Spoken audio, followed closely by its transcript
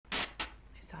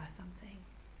saw something.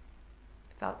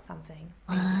 Felt something.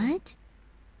 What? It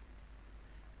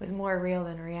was more real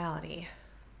than reality.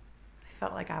 I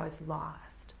felt like I was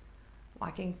lost,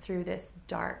 walking through this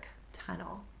dark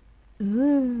tunnel.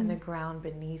 Ooh. And the ground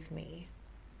beneath me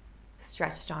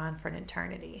stretched on for an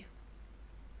eternity.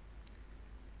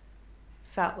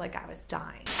 Felt like I was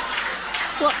dying.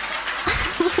 What?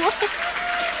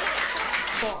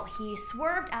 He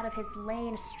swerved out of his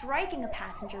lane, striking a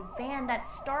passenger van that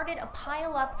started a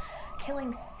pile-up,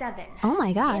 killing 7. Oh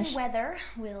my gosh. In weather,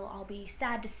 we'll all be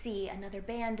sad to see another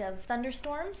band of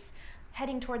thunderstorms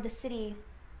heading toward the city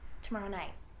tomorrow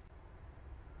night.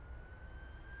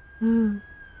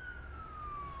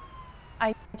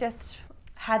 I just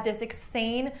had this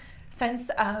insane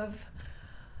sense of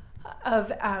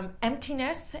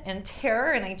emptiness and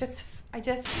terror, and I just... I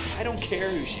don't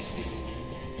care who she sees.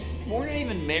 We're not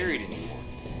even married anymore.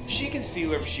 She can see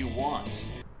whoever she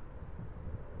wants.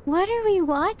 What are we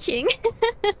watching?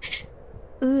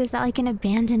 Ooh, is that like an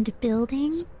abandoned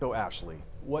building? So Ashley,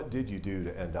 what did you do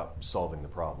to end up solving the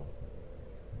problem?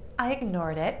 I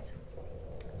ignored it,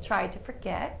 tried to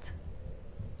forget.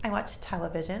 I watched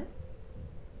television.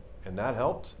 And that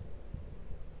helped?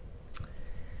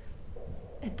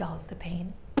 It dulls the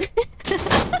pain.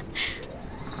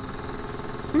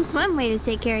 That's one way to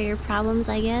take care of your problems,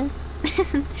 I guess.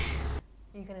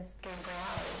 You're gonna scare go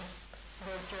out and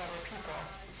live through other people,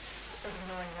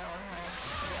 ignoring your own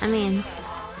life. I mean,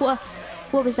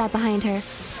 what was that behind her?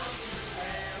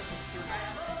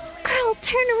 Girl,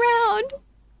 turn around!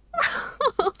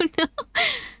 Oh no!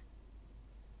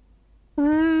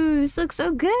 Ooh, this looks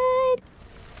so good!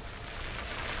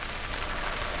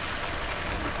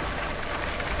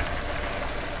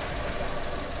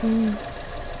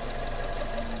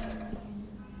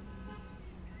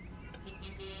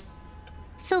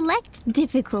 Select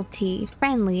difficulty.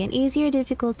 Friendly, an easier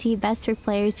difficulty, best for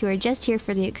players who are just here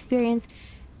for the experience.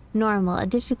 Normal, a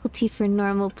difficulty for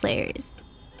normal players.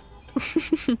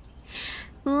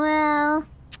 Well,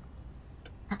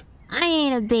 I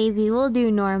ain't a baby, we'll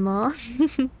do normal.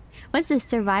 What's this,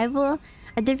 survival?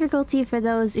 A difficulty for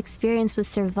those experienced with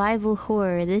survival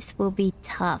horror. This will be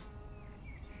tough.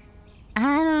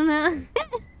 I don't know.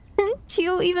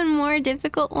 2 even more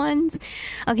difficult ones.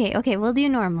 Okay, we'll do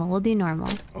normal.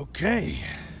 Okay,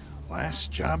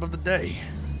 last job of the day.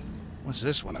 What's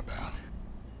this one about?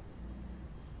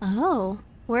 Oh,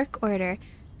 work order.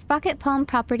 Sprocket Palm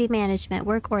Property Management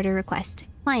work order request.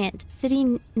 Client,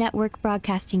 City Network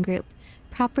Broadcasting Group.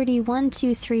 Property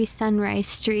 123 Sunrise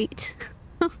Street.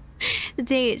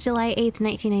 Date, July 8th,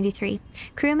 1993.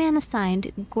 Crewman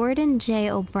assigned, Gordon J.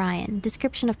 O'Brien.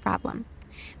 Description of problem.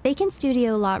 Vacant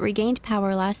studio lot regained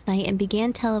power last night and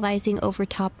began televising over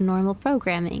top normal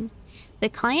programming. The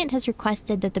client has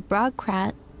requested that the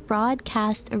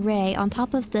broadcast array on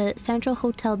top of the Central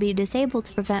Hotel be disabled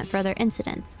to prevent further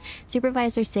incidents.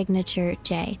 Supervisor signature,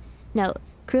 J. Note,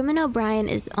 Crewman O'Brien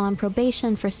is on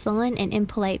probation for sullen and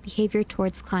impolite behavior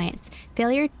towards clients.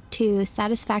 Failure to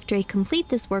satisfactorily complete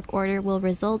this work order will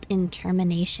result in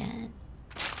termination.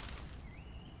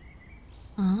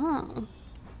 Oh.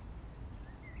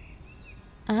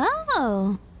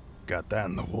 Oh. Got that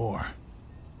in the war.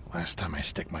 Last time I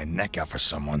stick my neck out for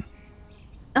someone.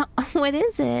 Oh, what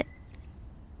is it?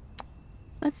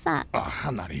 What's that? Oh,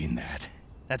 I'm not eating that.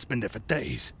 That's been there for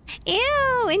days.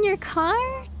 Ew, in your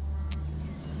car?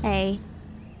 Hey,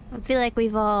 I feel like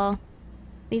we've all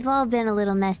been a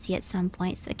little messy at some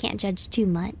point, so I can't judge too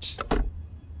much.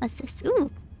 What's this?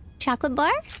 Ooh, chocolate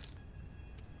bar?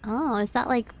 Oh, is that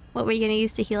like what we're gonna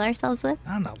use to heal ourselves with?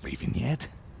 I'm not leaving yet.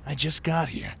 I just got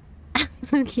here.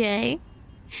 Okay.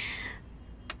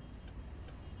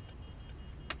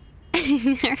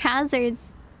 Our hazards.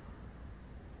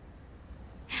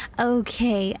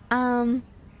 Okay,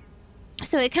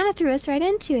 so it kind of threw us right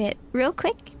into it. Real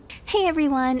quick. Hey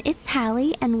everyone, it's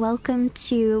Hallie and welcome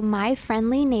to my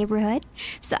friendly neighborhood.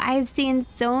 So I've seen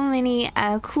so many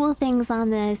cool things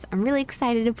on this. I'm really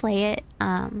excited to play it.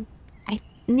 I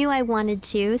knew I wanted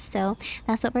to, so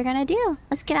that's what we're gonna do.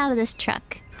 Let's get out of this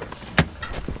truck.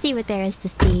 See what there is to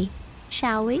see,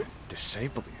 shall we?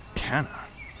 Disable the antenna.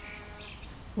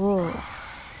 Whoa.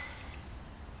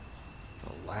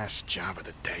 The last job of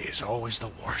the day is always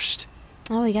the worst.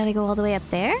 Oh, we gotta go all the way up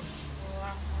there?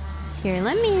 Here,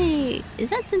 let me... Is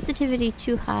that sensitivity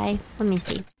too high? Let me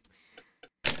see.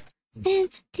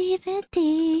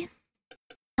 Sensitivity.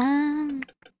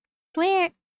 Where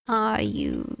are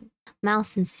you? Mouse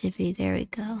sensitivity, there we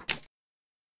go.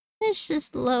 Let's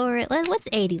just lower it. What's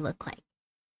 80 look like?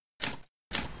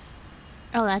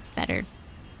 Oh, that's better.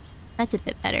 That's a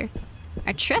bit better.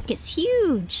 Our truck is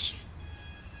huge.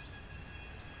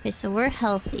 Okay, so we're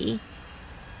healthy.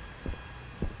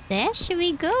 There should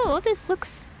we go? Oh, this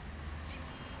looks...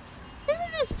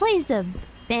 Isn't this place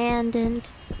abandoned?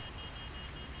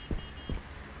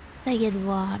 I get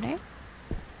water.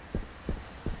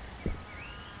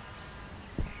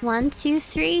 1, 2,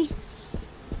 3.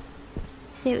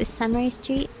 Say it was Sunrise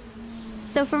Street.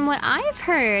 So from what I've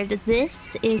heard,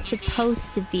 this is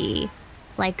supposed to be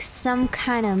like some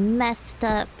kind of messed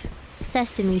up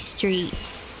Sesame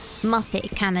Street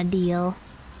Muppet kind of deal.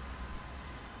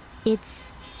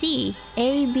 It's C.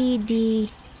 A, B,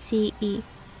 D, C, E.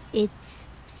 It's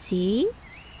C?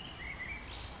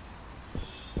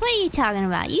 What are you talking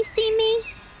about? You see me?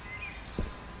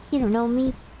 You don't know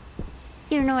me.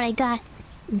 You don't know what I got.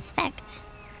 Inspect.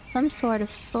 Some sort of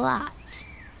slot.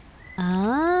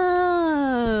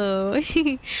 Oh.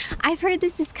 I've heard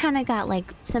this has kind of got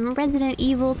like some Resident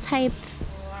Evil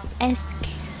type-esque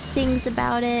things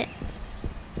about it.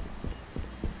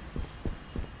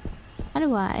 How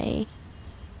do I...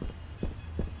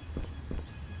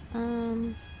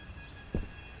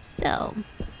 So...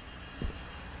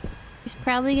 There's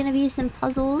probably gonna be some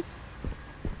puzzles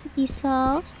to be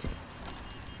solved.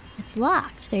 It's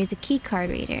locked. There's a key card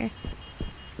reader.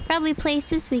 Probably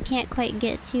places we can't quite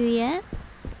get to yet.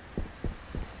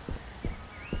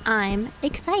 I'm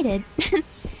excited.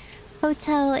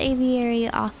 Hotel, aviary,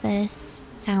 office,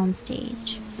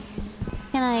 soundstage.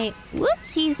 Can I...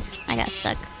 Whoopsies! I got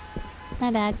stuck.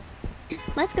 My bad.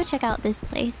 Let's go check out this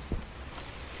place.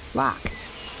 Locked.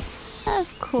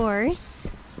 Of course.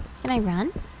 Can I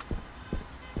run?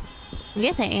 I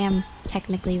guess I am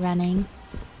technically running.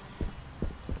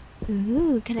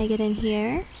 Ooh, can I get in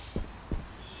here?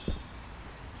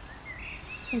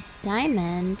 A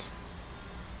diamond?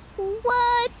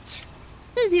 What?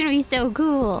 This is gonna be so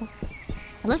cool.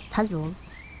 I love puzzles.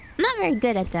 I'm not very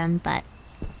good at them, but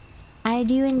I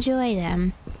do enjoy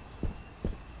them.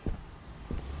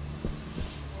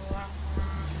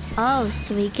 Oh,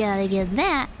 so we gotta get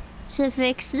that to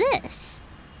fix this.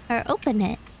 Or open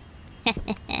it.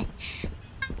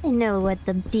 I know what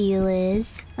the deal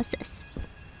is. What's this?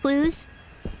 Clues?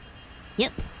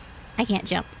 Yep. I can't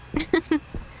jump.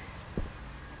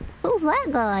 Who's that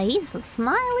guy? He's a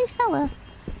smiley fella.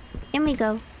 Here we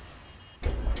go.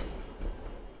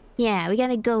 Yeah, we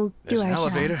gotta go do our job. There's an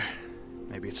elevator.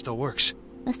 Maybe it still works.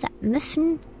 What's that?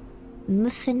 Muffin?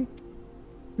 Muffin?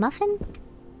 Muffin?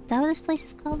 Is that what this place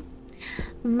is called?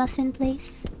 Muffin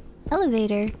place?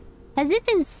 Elevator. Has it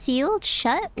been sealed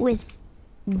shut with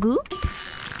goop?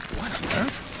 What on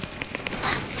earth?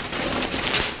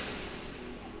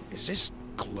 Is this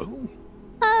glue?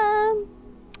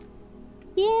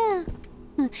 Yeah.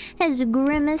 Has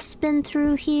Grimace been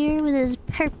through here with his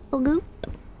purple goop?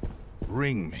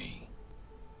 Ring me.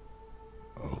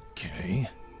 Okay.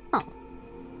 Oh.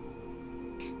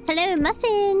 Hello,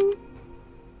 Muffin.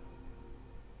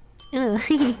 Ugh.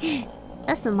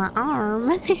 That's in my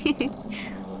arm.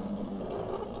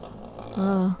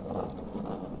 Oh.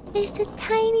 It's a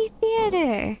tiny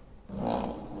theater.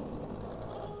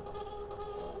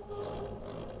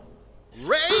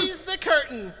 Raise the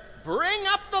curtain. Bring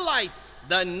up the lights.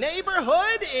 The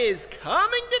neighborhood is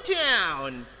coming to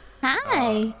town.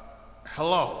 Hi.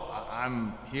 Hello.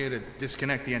 I'm here to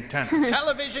disconnect the antenna.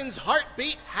 Television's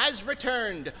heartbeat has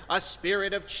returned. A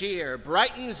spirit of cheer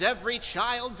brightens every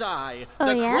child's eye. Oh,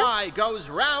 the yeah? cry goes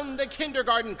round the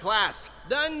kindergarten class.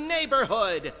 The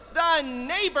neighborhood. The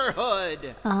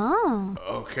neighborhood. Oh.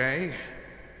 Okay.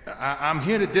 I'm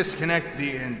here to disconnect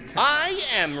the antenna. I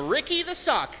am Ricky the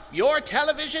Sock. Your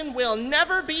television will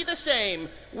never be the same.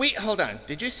 Hold on.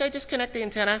 Did you say disconnect the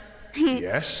antenna?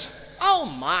 Yes? Oh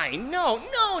my, no.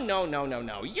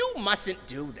 You mustn't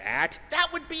do that.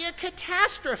 That would be a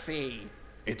catastrophe.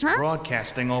 It's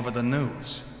broadcasting over the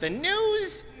news. The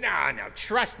news? No,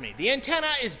 trust me. The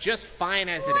antenna is just fine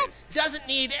as it is. Doesn't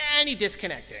need any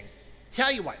disconnecting.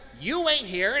 Tell you what, you wait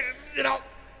here, and I'll...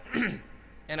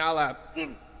 and I'll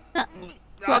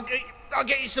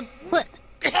get you some... What?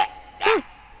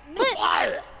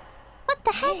 What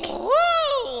the heck?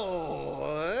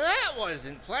 Oh, that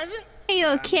wasn't pleasant. Are you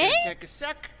okay? Take a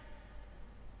sec.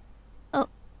 Oh.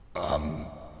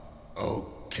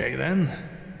 Okay then.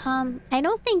 I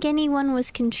don't think anyone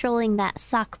was controlling that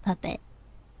sock puppet.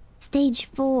 Stage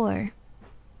 4.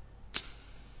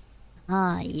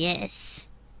 Ah, yes.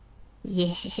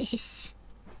 Yes.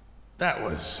 That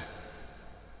was...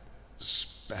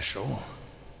 special.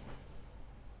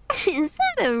 Is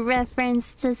that a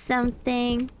reference to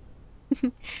something?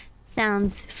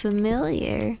 Sounds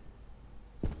familiar.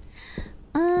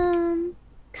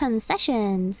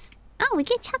 Concessions. Oh, we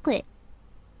get chocolate.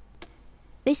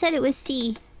 They said it was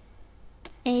C.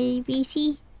 A, B,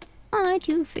 C. 1,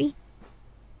 2, 3.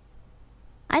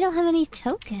 I don't have any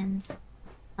tokens.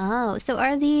 Oh, so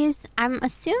are these... I'm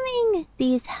assuming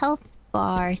these health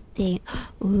bar thing...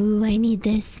 Ooh, I need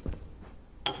this.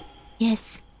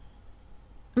 Yes.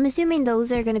 I'm assuming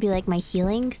those are gonna be like my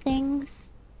healing things.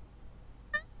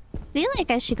 I feel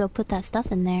like I should go put that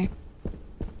stuff in there.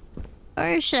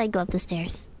 Or should I go up the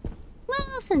stairs?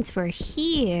 Well, since we're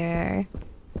here...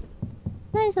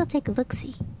 Might as well take a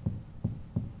look-see.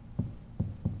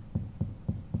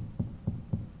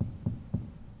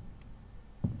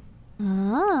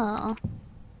 Oh.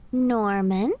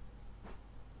 Norman.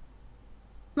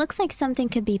 Looks like something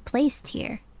could be placed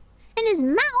here. In his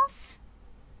mouth?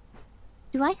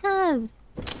 Do I have...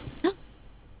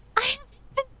 I have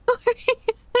inventory!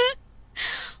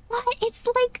 What? It's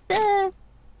like the...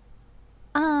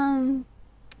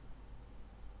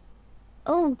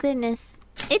 Oh, goodness.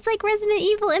 It's like Resident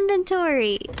Evil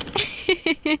inventory!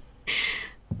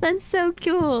 That's so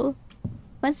cool.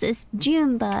 What's this?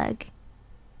 June bug.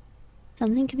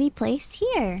 Something could be placed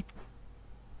here.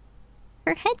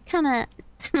 Her head kinda...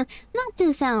 not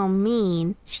to sound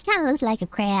mean. She kinda looks like a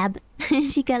crab.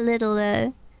 She got little,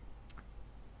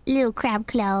 little crab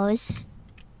claws.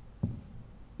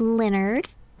 Leonard.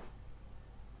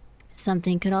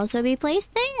 Something could also be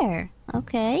placed there.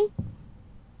 Okay.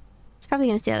 It's probably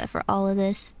gonna say that for all of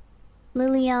this.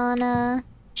 Liliana.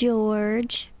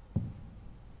 George.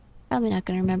 Probably not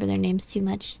gonna remember their names too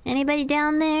much. Anybody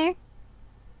down there?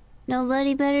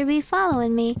 Nobody better be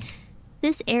following me.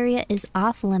 This area is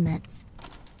off limits.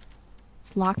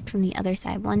 It's locked from the other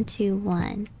side. 1, 2,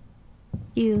 1.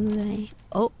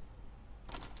 Oh.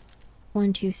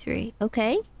 1, 2, 3.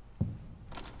 Okay.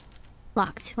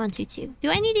 Locked. 1, 2, 2. Do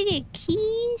I need to get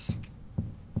keys?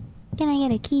 Can I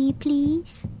get a key,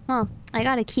 please? Well, I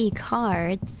got a key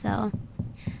card, so...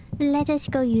 Let us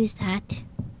go use that.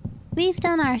 We've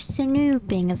done our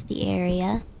snooping of the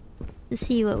area to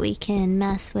see what we can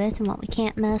mess with and what we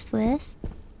can't mess with.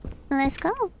 Let's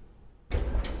go.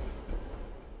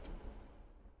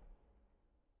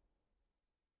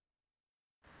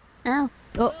 Oh.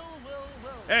 Oh.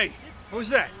 Hey, who's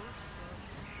that?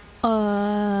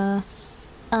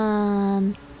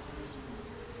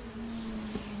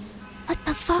 What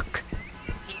the fuck?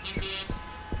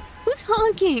 Who's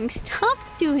honking? Stop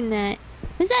doing that.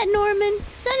 Is that Norman?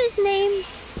 Is that his name?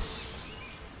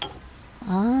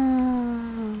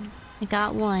 Oh, I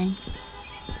got one.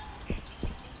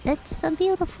 It's a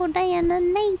beautiful day in the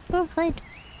neighborhood.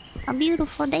 A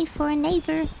beautiful day for a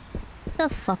neighbor. The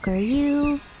fuck are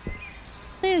you?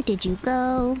 Where did you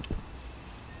go?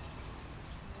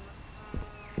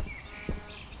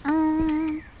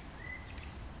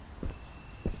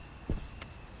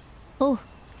 Oh.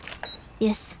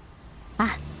 Yes.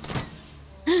 Ah.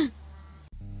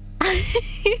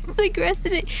 It's like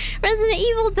Resident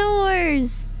Evil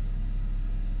doors.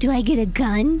 Do I get a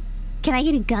gun? Can I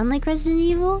get a gun like Resident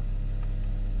Evil?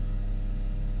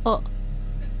 Oh.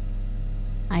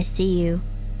 I see you.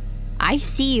 I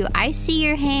see you. I see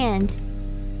your hand.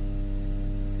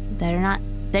 Better not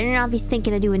be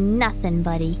thinking of doing nothing,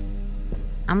 buddy.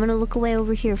 I'm gonna look away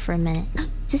over here for a minute. Is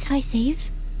this how I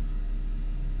save?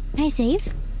 Can I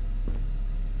save?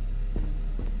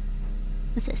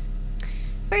 What's this?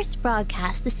 First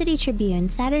broadcast, the City Tribune,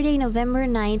 Saturday, November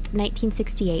 9th,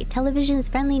 1968. Television's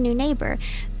Friendly New Neighbor.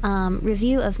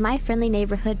 Review of My Friendly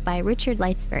Neighborhood by Richard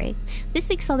Lightsbury. This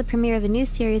week saw the premiere of a new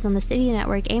series on the City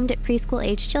Network aimed at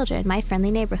preschool-aged children, My Friendly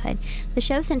Neighborhood. The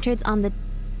show centers on the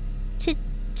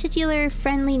titular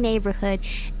friendly neighborhood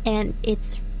and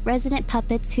its resident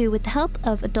puppets who, with the help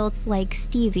of adults like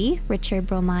Stevie, Richard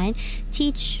Bromine,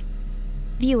 teach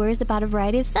viewers about a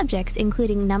variety of subjects,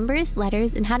 including numbers,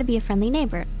 letters, and how to be a friendly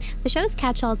neighbor. The show's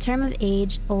catch-all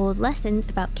term-of-age-old lessons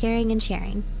about caring and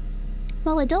sharing.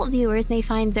 While adult viewers may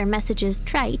find their messages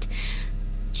trite,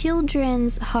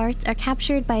 children's hearts are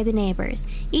captured by the neighbors.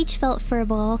 Each felt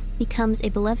furball becomes a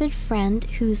beloved friend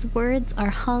whose words are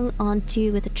hung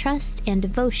onto with a trust and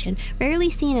devotion rarely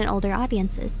seen in older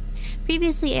audiences.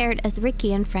 Previously aired as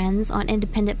Ricky and Friends on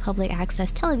independent public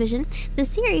access television, the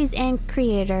series and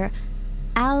creator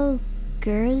Al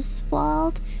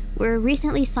Gerswald were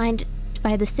recently signed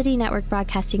by the City Network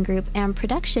Broadcasting Group, and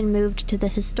production moved to the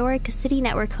historic City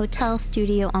Network Hotel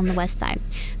studio on the west side.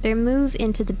 Their move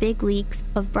into the big leagues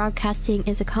of broadcasting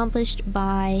is accomplished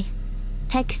by...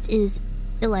 Text is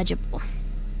illegible.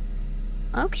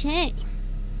 Okay.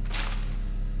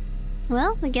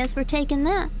 Well, I guess we're taking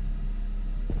that.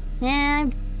 Yeah,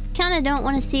 I kinda don't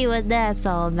want to see what that's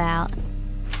all about.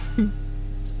 Ooh,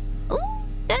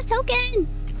 got a token!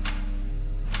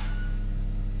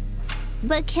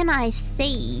 But can I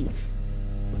save?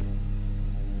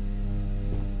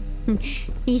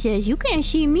 He says, you can't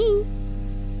see me.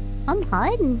 I'm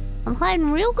hiding. I'm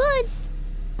hiding real good.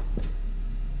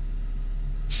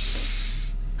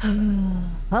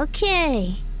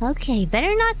 Okay. Okay,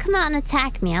 better not come out and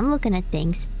attack me. I'm looking at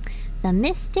things. The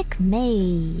Mystic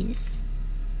Maze.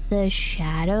 The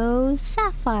Shadow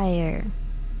Sapphire.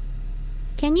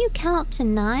 Can you count to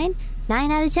 9?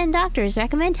 9 out of 10 doctors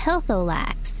recommend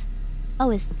Healtholax.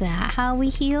 Oh, is that how we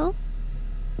heal?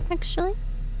 Actually.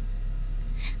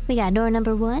 We got door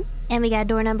number 1, and we got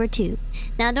door number 2.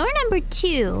 Now, door number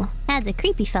 2 had the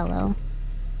creepy fellow.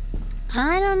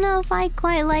 I don't know if I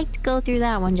quite like to go through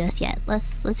that one just yet.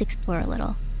 Let's explore a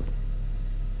little.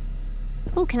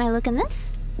 Oh, can I look in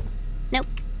this? Nope.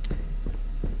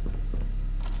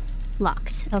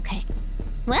 Locked. Okay.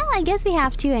 Well, I guess we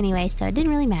have to anyway, so it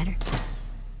didn't really matter.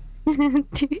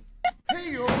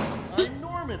 Hey, yo, I'm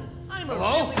Norman. I'm a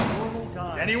really normal guy.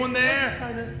 Is anyone there? I just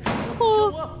kind of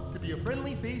show up to be a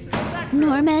friendly face in the background.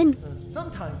 Norman.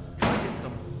 Sometimes I get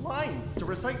some lines to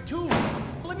recite too.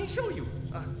 Let me show you.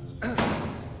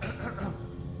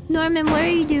 Norman, what are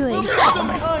you doing?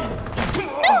 Sometimes.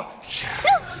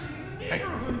 Hey,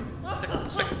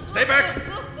 stay back.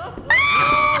 La,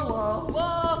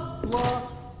 la, la,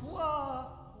 la.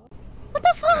 What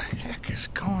the fuck? What the heck is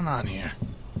going on here?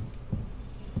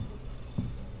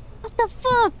 What the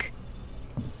fuck?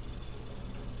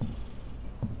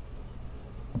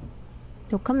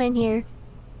 Don't come in here.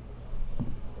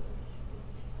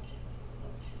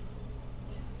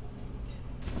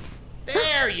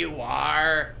 There you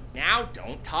are. Now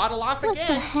don't toddle off What the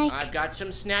again. heck? I've got some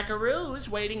snackaroos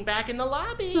waiting back in the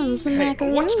lobby. Some Hey,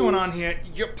 what's going on macaroons. here?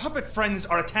 Your puppet friends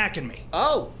are attacking me.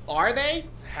 Oh, are they?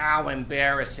 How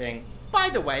embarrassing. By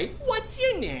the way, what's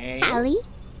your name? Allie?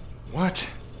 What?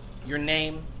 Your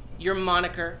name, your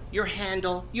moniker, your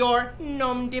handle, your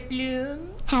nom de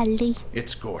plume? Allie.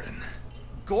 It's Gordon.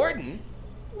 Gordon?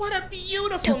 What a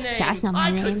beautiful name. That's not my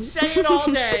I name. could say it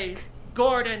all day.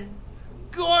 Gordon.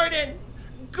 Gordon.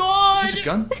 Gordon. Is this a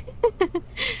gun?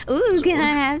 Ooh, can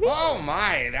I have it? Oh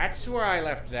my, that's where I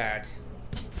left that.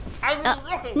 I was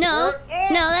looking No, for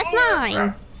it. no, that's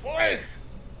mine. Please.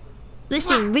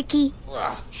 Listen, Ricky.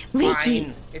 Ugh, Ricky.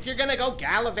 fine. If you're gonna go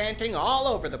gallivanting all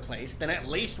over the place, then at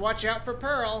least watch out for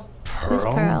Pearl. Who's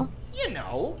Pearl? You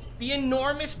know, the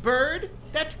enormous bird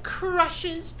that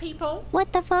crushes people.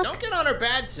 What the fuck? Don't get on her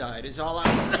bad side is all I...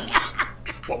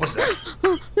 What was that?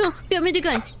 Oh, no, give me the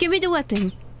gun. Give me the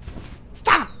weapon.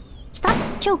 Stop.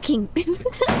 Stop choking.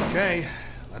 Okay,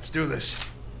 let's do this.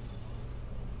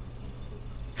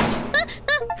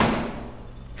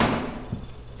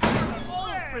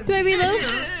 Do I reload?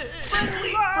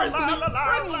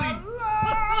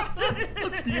 Friendly.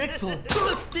 Let's be excellent.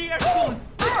 Let's be excellent.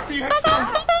 Let's be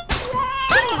excellent.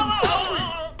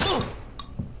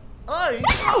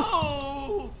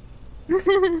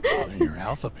 Your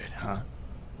alphabet, huh?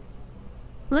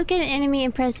 Look at an enemy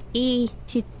and press E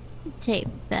to tape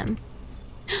them.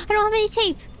 I don't have any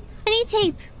tape. I need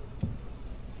tape.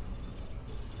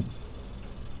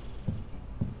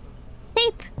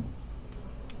 Tape.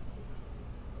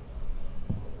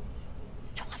 I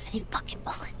don't have any fucking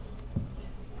bullets.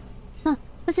 Huh,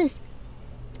 what's this?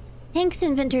 Hank's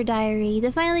Inventor Diary.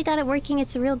 They finally got it working.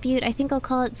 It's a real beaut. I think I'll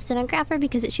call it Stenographer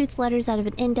because it shoots letters out of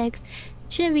an index.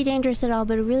 Shouldn't be dangerous at all,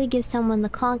 but it really gives someone the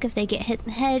conk if they get hit in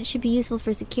the head. Should be useful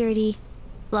for security.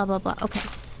 Blah, blah, blah. Okay.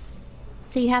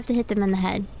 So you have to hit them in the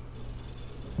head.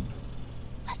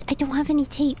 But I don't have any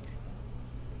tape.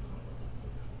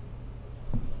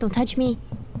 Don't touch me.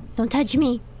 Don't touch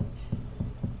me.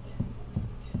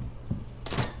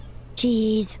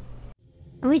 Jeez.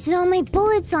 I wasted all my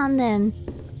bullets on them.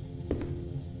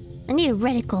 I need a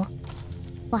reticle.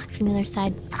 Locked from the other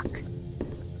side. Fuck.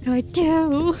 What do I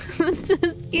do? I'm so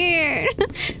scared.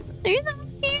 They're so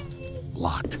scary.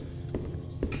 Locked.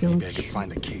 Maybe I could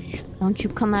find the key. Don't you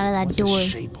come out of that What's door.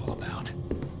 this shape all about?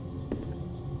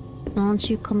 Don't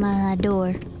you come out of that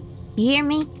door. You hear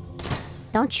me?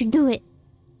 Don't you do it.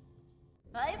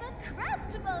 I'm a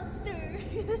craft monster.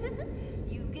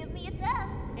 You give me a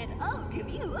task, and I'll give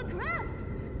you a craft.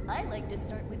 I like to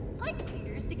start with pipe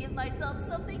cleaners to give myself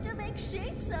something to make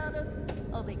shapes out of.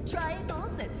 I'll make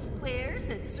triangles and squares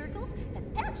and circles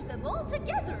and patch them all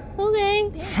together. Okay.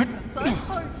 Then the fun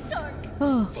part starts.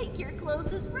 Oh. Take your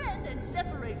closest friend and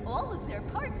separate all of their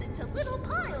parts into little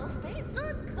piles based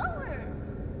on color.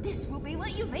 This will be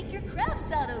what you make your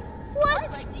crafts out of. What?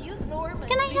 I like to use Norman.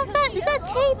 Can I have because that? he Is that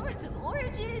has all tape? sorts of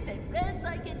oranges and reds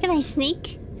I can Can I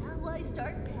sneak? Now I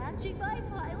start patching my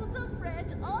piles of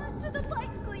red onto the pipe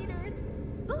cleaners.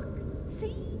 Look,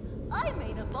 see? I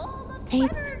made a ball of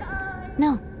Tape. Leonard eye.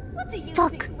 No. What do you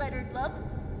Fuck. think, Leonard Lump?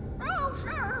 Oh,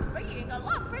 sure, being a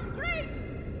lump is great!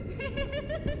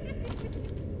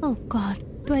 Oh god.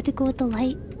 Do I have to go with the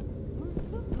light?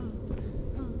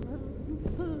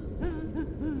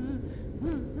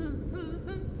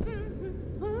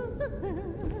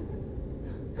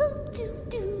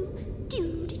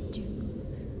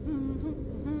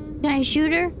 Can I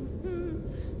shoot her?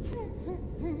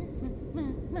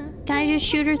 Can I just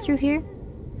shoot her through here?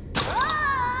 No!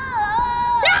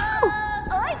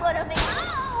 I wanna make.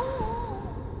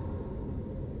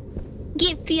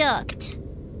 Get fucked.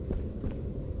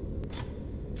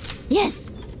 Yes!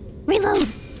 Reload!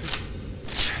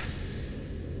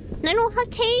 I don't have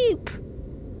tape!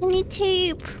 I need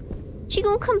tape. She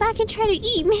gonna come back and try to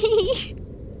eat me.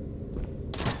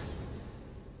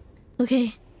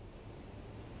 Okay.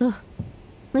 Ugh.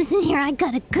 Listen here, I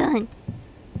got a gun.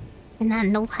 And I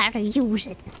know how to use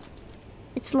it.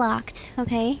 It's locked,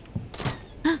 okay?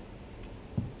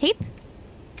 Tape?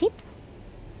 Tape?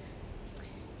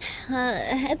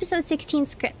 Episode 16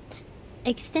 script.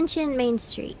 Extension Main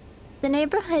Street. The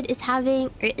neighborhood is having...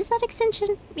 Or is that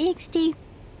extension? EXT?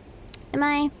 Am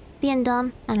I being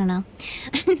dumb? I don't know.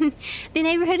 The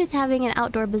neighborhood is having an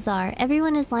outdoor bazaar.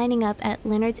 Everyone is lining up at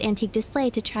Leonard's antique display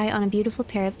to try on a beautiful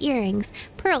pair of earrings.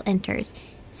 Pearl enters,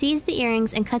 sees the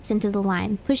earrings and cuts into the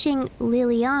line, pushing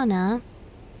Liliana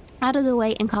out of the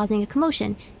way and causing a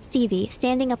commotion. Stevie,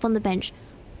 standing up on the bench.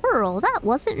 Pearl, that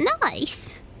wasn't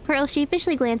nice. Pearl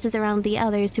sheepishly glances around the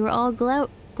others who are all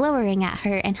glowering at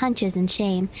her and hunches in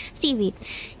shame. Stevie,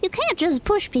 you can't just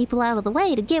push people out of the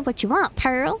way to get what you want,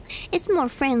 Pearl. It's more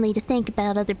friendly to think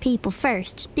about other people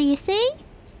first. Do you see?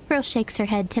 Pearl shakes her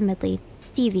head timidly.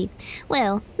 Stevie,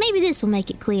 well, maybe this will make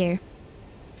it clear.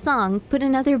 Song, put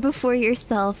another before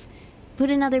yourself.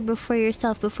 Put another before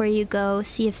yourself before you go.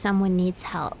 See if someone needs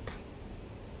help.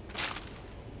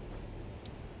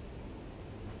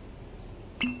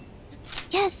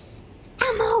 Yes!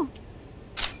 Ammo!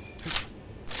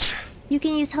 You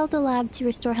can use Health Lab to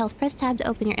restore health. Press tab to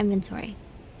open your inventory.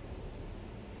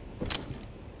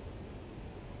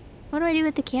 What do I do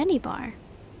with the candy bar?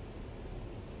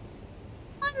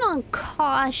 I'm on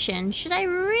caution. Should I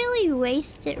really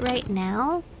waste it right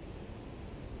now?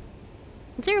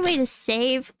 Is there a way to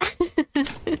save?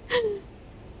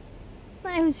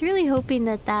 I was really hoping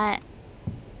that that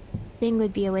thing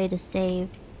would be a way to save.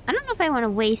 I don't know if I want to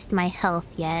waste my health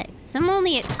yet, because I'm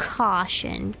only at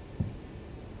caution.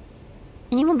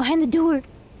 Anyone behind the door?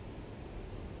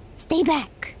 Stay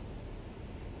back.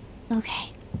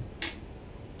 Okay.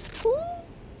 Ooh,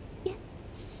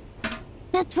 yes.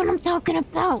 That's what I'm talking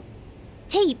about.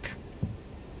 Tape.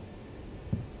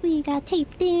 We got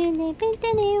tape.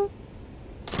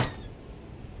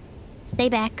 Stay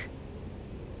back.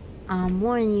 I'm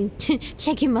warning you.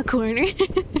 Check in my corner.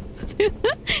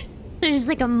 There's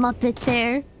like a Muppet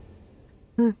there.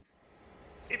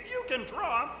 If you can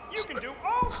draw, you can do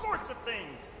all sorts of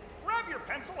things. Grab your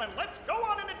pencil and let's go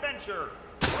on an adventure.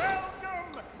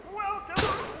 Welcome, welcome.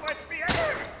 Let's be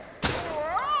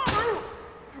Oof.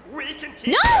 We can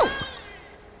teach. No!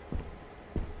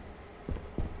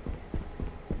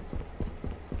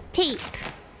 Tape.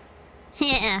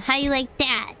 Yeah, how you like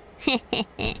that?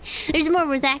 There's more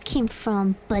where that came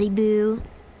from, buddy boo.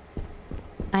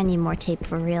 I need more tape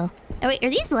for real. Oh wait, are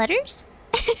these letters?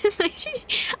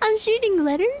 I'm shooting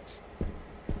letters?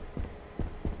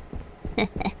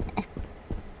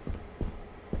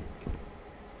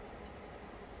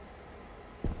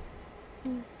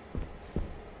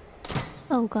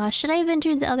 Oh gosh, should I have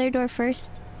entered the other door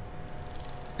first?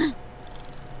 What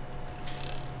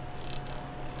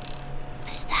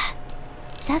is that?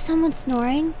 Is that someone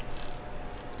snoring?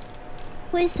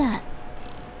 What is that?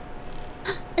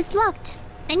 It's locked.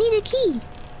 I need a key.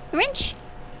 Wrench?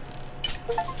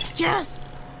 Yes!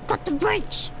 Got the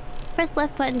wrench! Press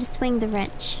left button to swing the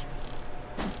wrench.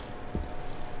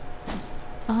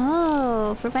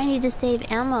 Oh, for if I need to save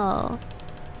ammo.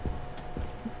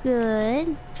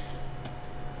 Good.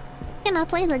 Can I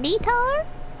play the guitar?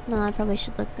 No, I probably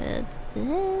should look at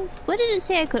this. What did it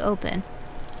say I could open?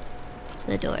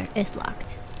 The door is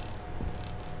locked.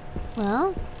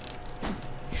 Well,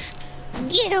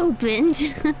 get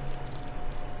opened.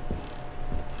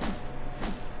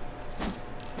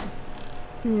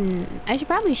 I should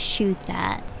probably shoot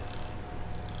that.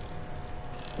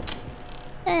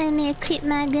 Let me equip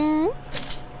my gun.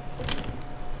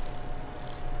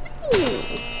 Ooh.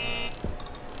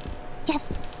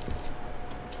 Yes!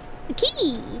 A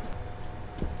key!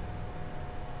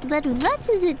 But what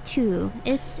is it to?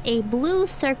 It's a blue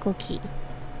circle key.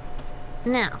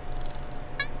 Now,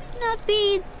 I may not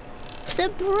be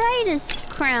the brightest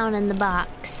crown in the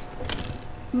box,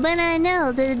 but I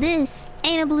know that this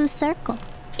ain't a blue circle.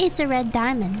 It's a red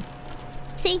diamond.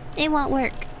 See, it won't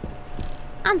work.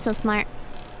 I'm so smart.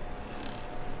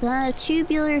 The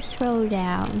tubular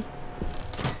throwdown.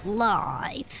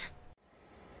 Live.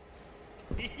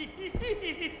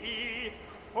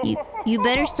 You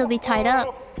better still be tied up.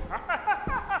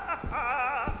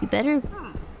 You better.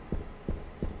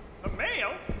 The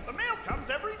mail comes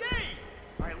every day.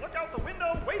 I look out the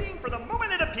window waiting for the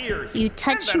moment it appears. You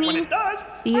touch and then when me, it does,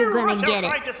 you're I gonna rush get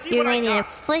outside to it. see You're what I gonna get a got.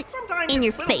 foot Sometimes in your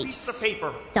it's little pieces of face.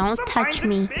 paper. Don't Sometimes touch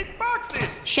me. it's big boxes.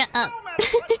 Shut up. No matter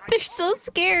what, I They're so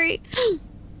scary.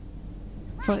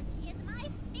 Foot. Lunch is my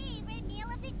favorite meal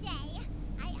of the day.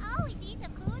 I always eat the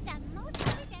food that most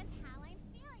represents how I'm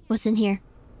feeling. What's in here?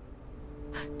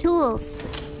 Tools.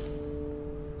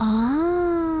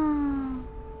 Oh.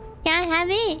 Can I have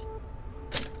it?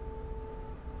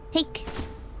 Take.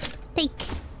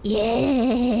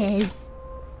 Yes.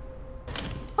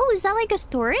 Oh, is that like a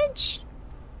storage?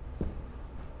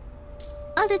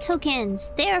 Oh, the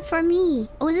tokens. They are for me.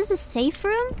 Oh, is this a safe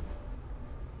room?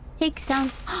 Take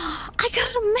sound. I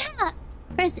got a map.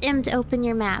 Press M to open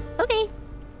your map. Okay.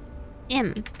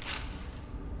 M.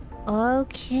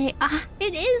 Okay. Ah,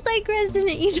 it is like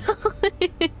Resident Evil.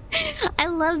 I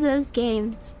love those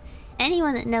games.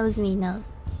 Anyone that knows me knows.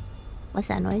 What's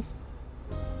that noise?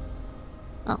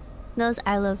 Oh, knows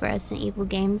I love Resident Evil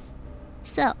games.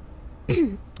 So,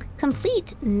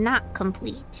 complete, not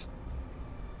complete.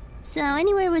 So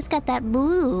anywhere was got that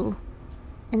blue.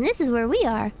 And this is where we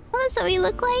are. Well, that's what we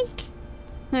look like.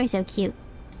 We're so cute.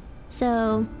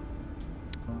 So,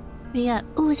 we got...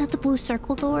 Oh, is that the blue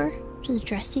circle door? To the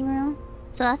dressing room?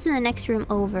 So that's in the next room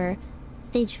over.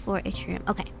 Stage 4 atrium.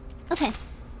 Okay. Okay.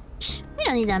 We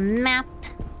don't need a map.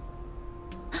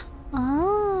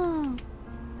 Oh.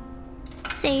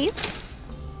 Save.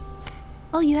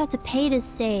 Oh, you have to pay to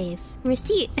save.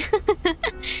 Receipt.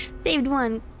 Saved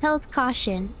 1. Health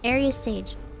caution. Area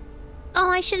stage. Oh,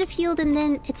 I should have healed and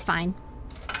then... It's fine.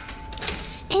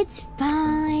 It's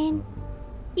fine.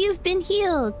 You've been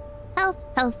healed. Health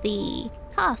healthy.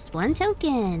 Cost 1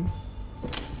 token.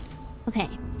 Okay,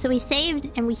 so we saved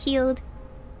and we healed.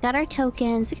 Got our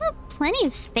tokens. We got plenty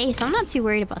of space. I'm not too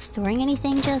worried about storing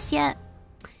anything just yet.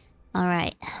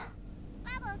 Alright.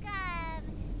 Bubblegum.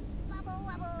 Bubble,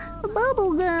 wubble.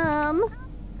 Bubblegum.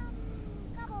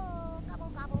 Gobble, gobble,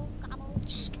 gobble, gobble.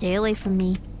 Stay away from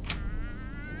me.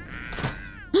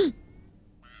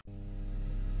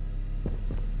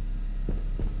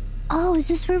 Oh, is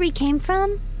this where we came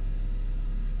from?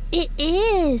 It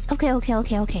is.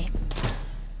 Okay.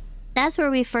 That's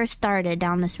where we first started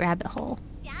down this rabbit hole.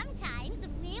 Sometimes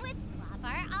we would swap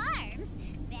our arms.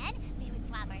 Then we would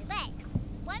swap our legs.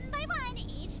 One by one,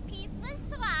 each piece was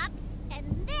swapped.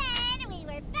 And then we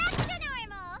were back to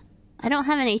normal. I don't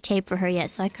have any tape for her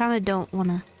yet, so I kind of don't want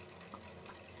to...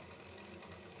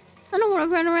 I don't want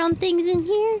to run around things in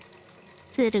here.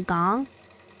 Is it a gong?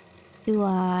 Do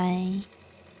I...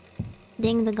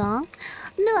 ding the gong?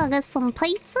 Do I get some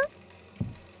pizza?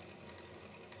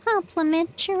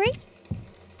 Complimentary.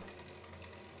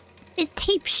 Is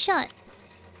tape shut?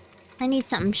 I need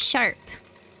something sharp.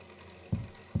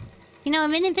 You know, I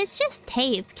mean, if it's just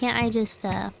tape, can't I just,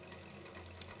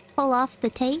 pull off the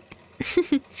tape?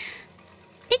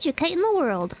 Educating the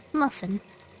world. Muffin.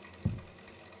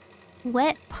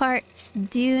 Wet parts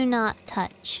do not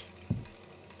touch.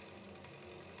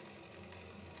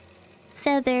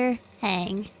 Feather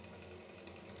hang.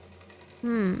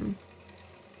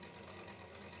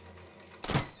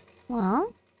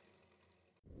 Well?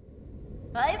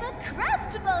 I'm a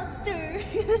craft monster!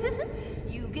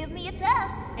 You give me a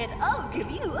task, and I'll give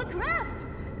you a craft.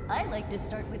 I like to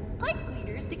start with pipe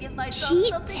cleaners to give myself Cheat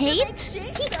something tape? to make shapes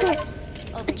Secret! out of.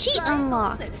 I'll A make cheat triangles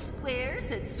unlocked. and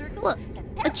squares and circles Look, and a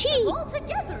patch cheat. them all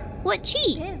together. What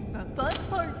cheat? Then the fun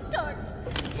part starts.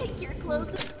 Take your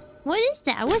clothes and What is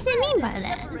that? What's it mean by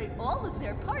that? separate all of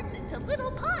their parts into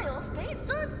little piles based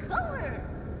on color.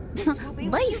 This will be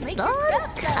what you Based make your on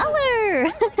crafts out of.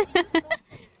 color!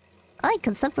 I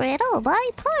can separate all my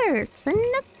parts in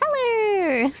the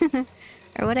color!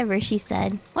 Or whatever she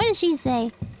said. What did she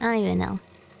say? I don't even know.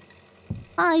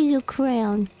 I'll use a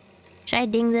crayon. Should I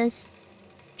ding this?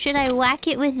 Should I whack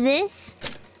it with this?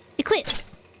 Equip!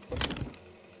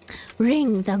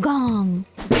 Ring the gong!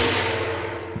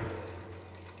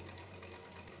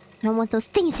 I don't want those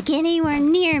things to get anywhere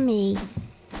near me.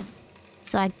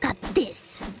 So I got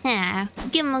this. Ah,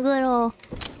 give him a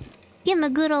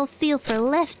good old feel for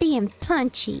lefty and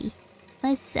punchy.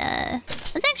 Let's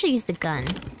actually use the gun.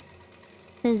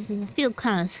 Cause I feel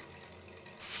kind of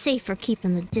safer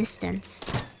keeping the distance.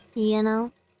 You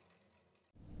know?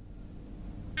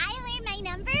 I learned my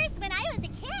numbers when I was a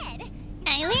kid.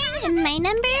 I learned My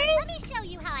numbers? Let me show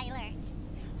you how I learned.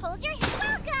 Hold your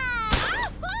hand.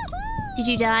 Welcome! Did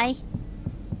you die?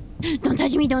 Don't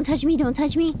touch me, don't touch me, don't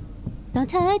touch me. Don't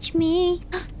touch me.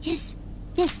 Yes,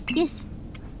 yes, yes.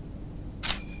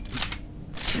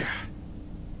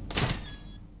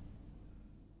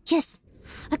 Yes,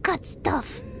 I got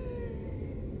stuff.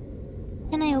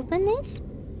 Can I open this?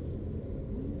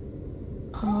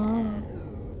 Oh.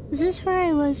 Is this where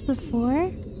I was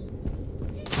before?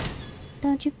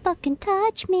 Don't you fucking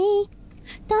touch me.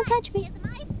 Don't touch me. It's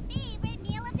my favorite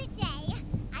meal of the day.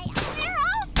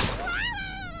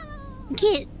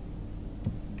 Get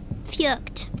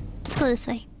fucked. Let's go this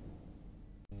way.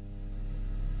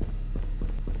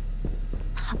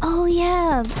 Oh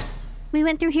yeah. We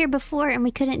went through here before and we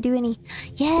couldn't do any.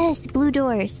 Yes, blue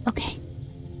doors. Okay.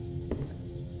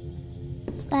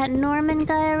 Is that Norman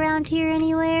guy around here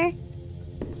anywhere?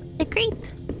 The creep.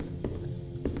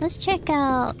 Let's check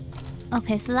out.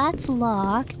 Okay, so that's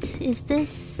locked. Is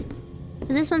this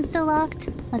one still locked?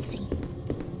 Let's see.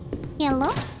 Hello?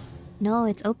 No,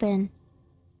 it's open.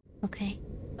 Okay.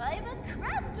 I'm a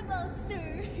craft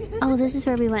monster. Oh, this is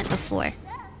where we went before.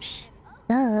 Psh,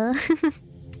 duh.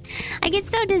 I get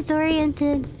so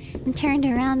disoriented and turned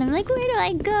around. I'm like, where do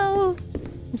I go?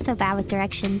 I'm so bad with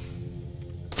directions.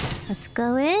 Let's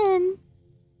go in.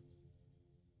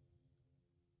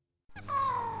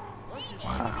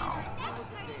 Wow.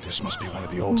 This must be one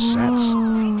of the old sets.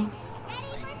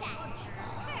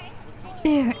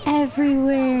 They're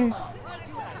everywhere.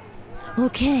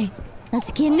 Okay,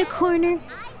 let's get in the corner.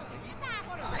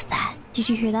 What was that? Did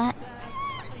you hear that?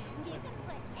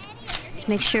 Just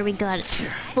make sure we got it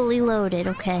fully loaded,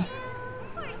 okay.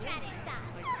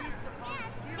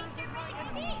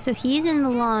 So he's in the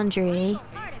laundry.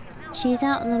 She's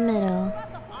out in the middle.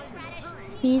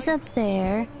 He's up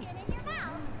there.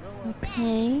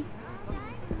 Okay.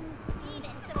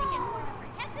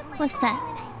 What's that?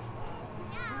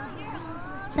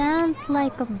 Sounds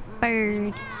like a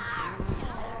bird.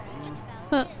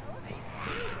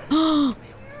 Oh!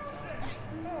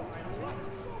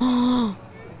 Oh!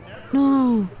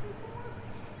 No!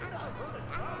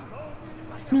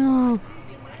 No!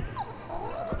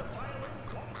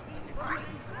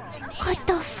 What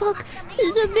the fuck?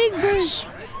 There's a big bird!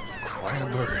 Quite a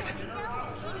bird.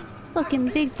 Fucking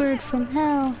big bird from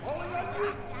hell.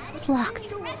 It's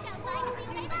locked.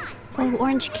 Oh,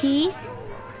 orange key?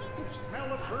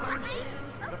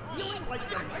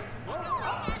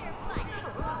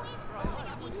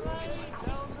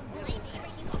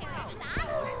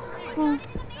 Oh.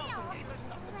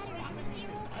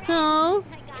 No.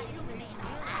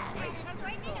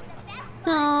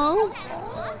 No.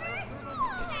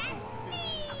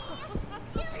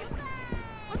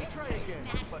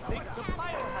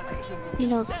 You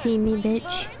don't see me,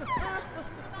 bitch.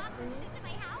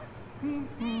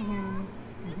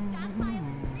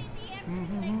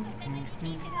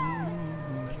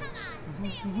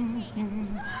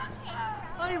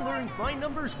 I learned my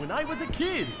numbers when I was a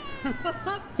kid.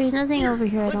 There's nothing over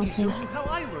here, I don't think. How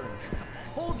I learned.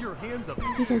 Hold your hands up.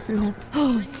 He doesn't have.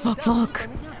 Oh, fuck.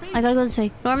 I gotta go this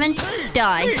way. Norman,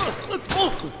 die. Let's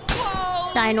go.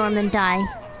 Die, Norman, die.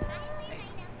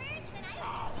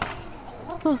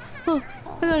 Oh, I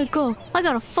gotta go. I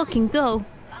gotta fucking go.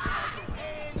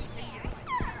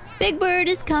 Big Bird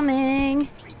is coming.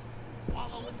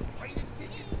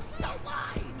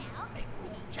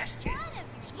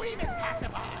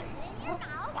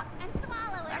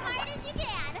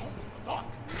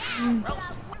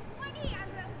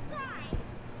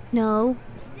 No.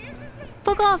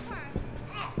 Fuck off.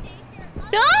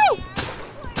 No!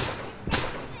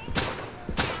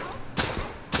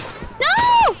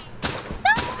 No!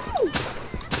 No!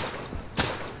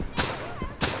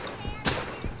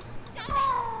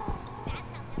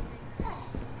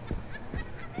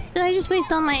 Did I just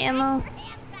waste all my ammo?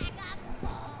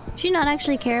 Does she not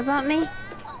actually care about me?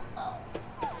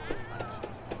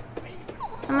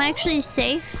 Am I actually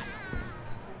safe?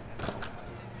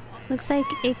 Looks like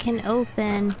it can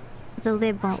open, but the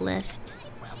lid won't lift.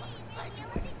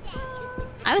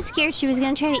 I was scared she was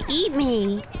gonna try to eat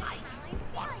me.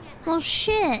 Well,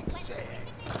 shit.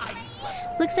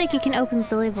 Looks like it can open, but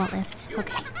the lid won't lift.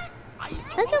 Okay.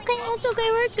 That's okay, that's okay,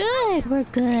 we're good. We're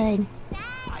good.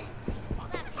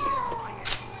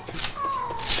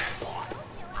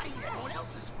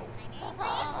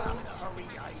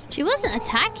 She wasn't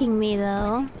attacking me,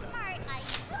 though.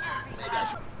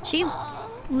 She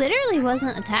literally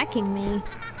wasn't attacking me.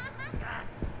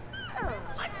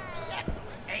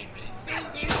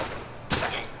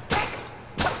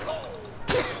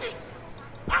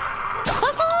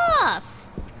 Fuck off!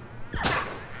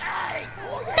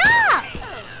 Stop!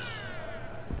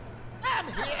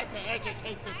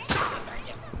 educate the children.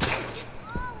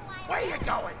 Where are you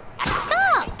going?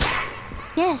 Stop!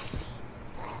 Yes.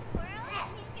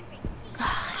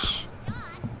 Gosh.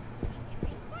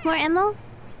 More ammo?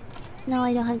 No,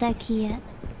 I don't have that key yet.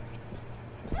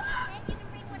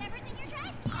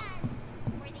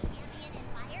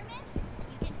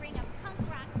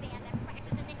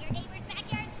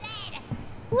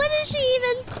 What is she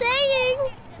even saying?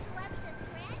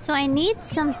 So I need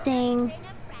something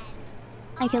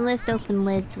I can lift open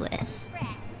lids with.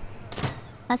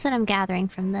 That's what I'm gathering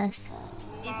from this.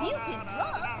 If you can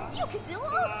draw, you can do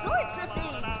all sorts of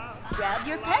things. Grab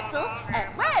your pencil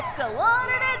and let's go on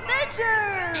an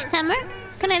adventure! Hammer?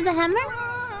 Can I have the hammer?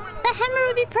 The hammer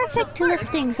would be perfect to lift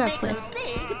things up with.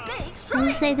 Does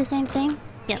it say the same thing?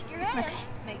 Yep. Okay.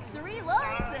 Make 3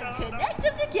 lines and connect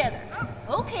them together.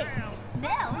 Okay,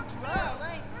 now draw a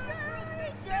line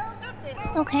right down the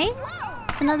middle. Okay.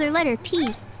 Another letter,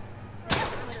 P.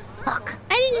 Fuck.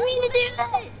 I didn't mean to do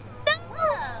that.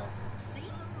 Wow.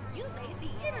 See? You made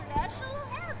the international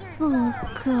hazard Oh, sign.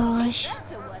 gosh. Take that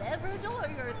to whatever door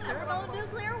your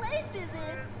thermonuclear waste is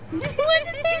in. What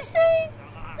did they say?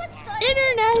 Let's try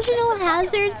International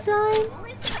hazard sign?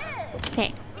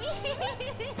 Okay.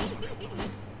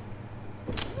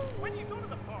 When you go to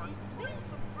the park, bring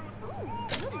some fruit for all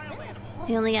the violations.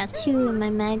 I only got 2 in my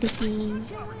magazine.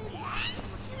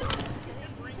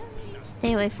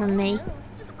 Stay away from me.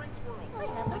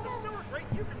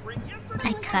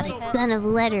 I got a gun of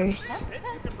letters.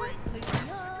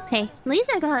 Okay, at least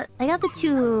I got the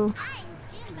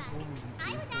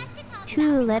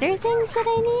two letter things that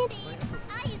I need.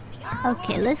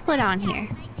 Okay, let's go down here.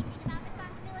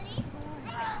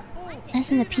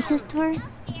 That's in the pizza store.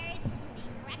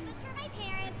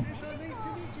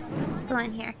 Let's go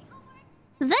in here.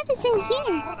 That is in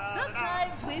here.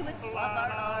 Sometimes we would swap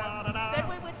our arms, then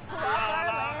we would swap our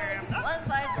legs. One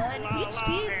by one, each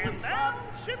piece was swapped.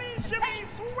 Shimmy, shimmy,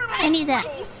 swim. I need that.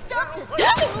 Stop to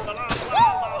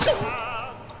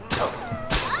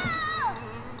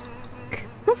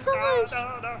Gosh.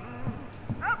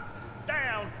 Up,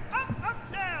 down,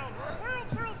 up, down. Twirl,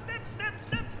 twirl, snip, snip,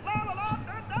 snip. La, la, la,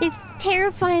 da, da. They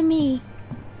terrify me.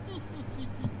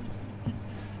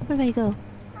 Where do I go?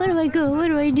 Where do I go? What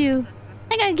do I do?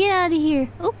 I gotta get out of here.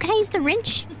 Oh, can I use the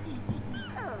wrench?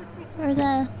 Or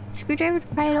the screwdriver to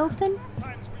pry it open?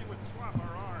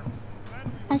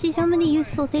 I see so many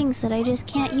useful things that I just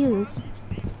can't use.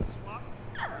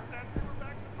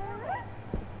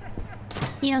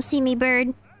 You don't see me,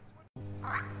 bird.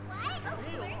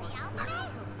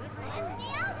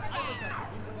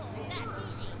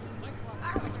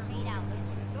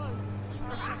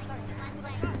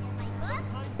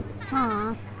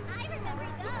 Aw.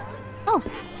 Oh!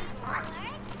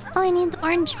 Oh, I need the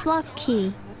orange block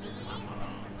key.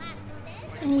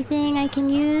 Anything I can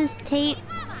use? Tape?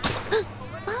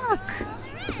 Fuck!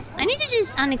 I need to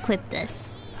just unequip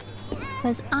this.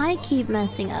 Because I keep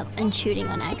messing up and shooting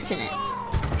on accident.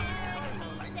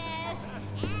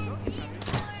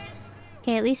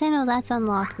 Okay, at least I know that's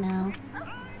unlocked now.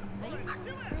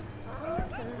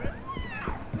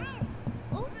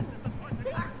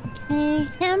 Okay,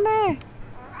 hammer!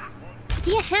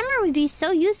 See, a hammer would be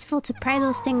so useful to pry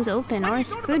those things open, or a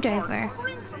screwdriver.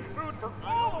 Bring some food for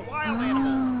all the wild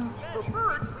animals. For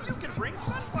birds, you can bring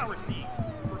sunflower seeds.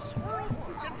 For squirrels,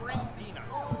 you can bring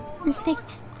peanuts.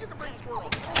 Inspect. You can bring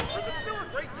squirrels. For the sewer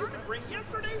grate, you can bring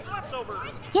yesterday's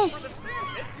leftovers. Yes! For the sand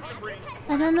pit, you can bring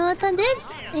I don't know what that did.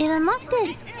 It unlocked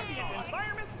it. ambient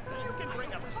environment. You can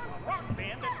bring a punk rock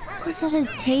band and crack Is that a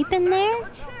tape in there?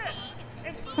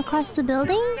 Across the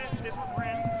building?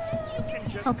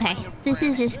 Okay, this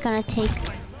is just gonna take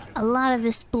a lot of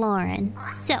exploring.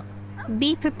 So,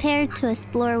 be prepared to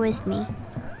explore with me.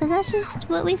 Because that's just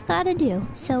what we've gotta do.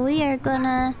 So we are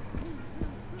gonna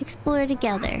explore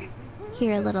together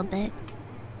here a little bit.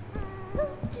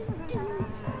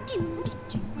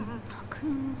 Fuck.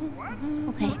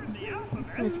 Okay,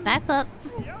 let's back up.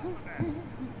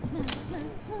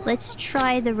 Let's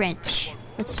try the wrench.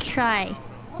 Let's try.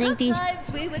 I think these...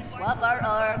 Sometimes we would swap our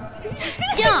arms.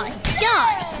 Die!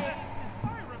 Die!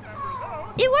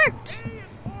 It worked!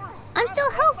 I'm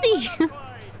still healthy!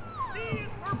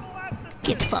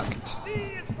 Get fucked. C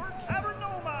is for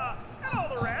cavernoma. And all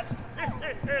the rest.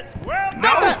 Well,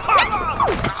 Back up!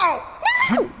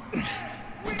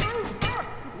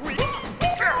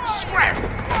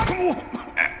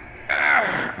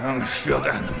 I'm gonna feel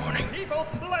that in the morning. People,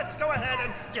 let's go ahead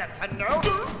and get to know.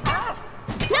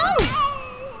 No!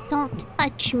 Don't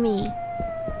touch me.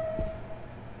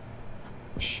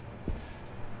 Shh.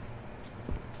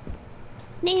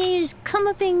 They just come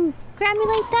up and grab me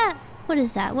like that? What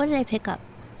is that? What did I pick up?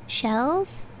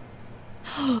 Shells?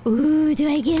 Ooh, do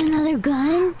I get another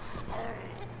gun?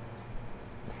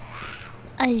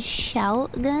 A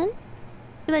shotgun?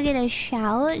 Do I get a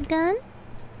shotgun?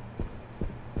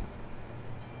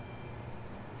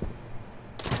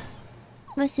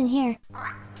 What's in here?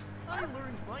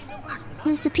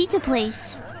 Where's the pizza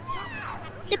place?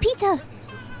 The pizza!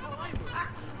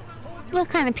 What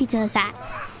kind of pizza is that?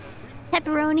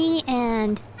 Pepperoni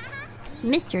and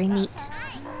mystery meat.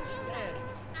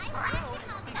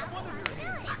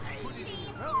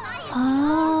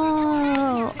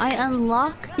 Oh, I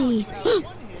unlock these.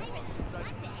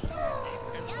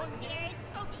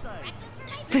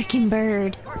 Freaking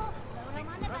bird.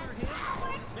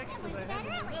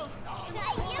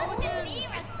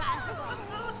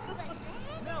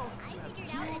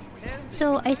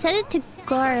 So I set it to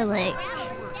garlic.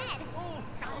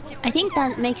 I think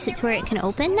that makes it to where it can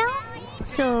open now.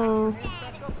 So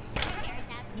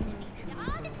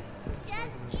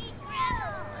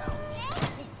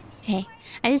okay,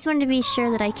 I just wanted to be sure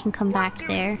that I can come back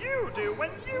there. You do when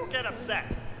you get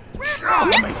upset. With you.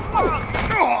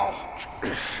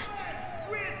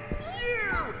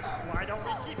 Why don't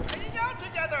we keep hanging out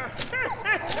together?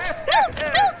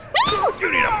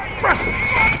 You need a breath.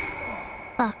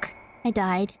 Fuck, I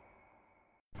died.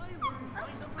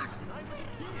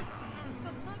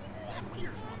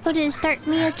 Oh, did it start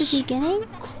me at the beginning?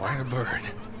 Quite a bird.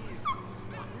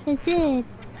 It did.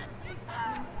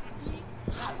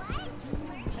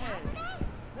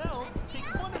 Now, take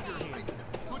one of your hands,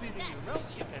 put it in your mouth,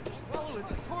 and swallow as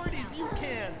hard as you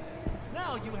can.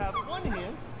 Now you have one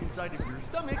hand inside of your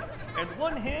stomach, and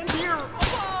one hand here.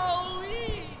 Oh,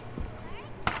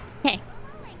 Okay.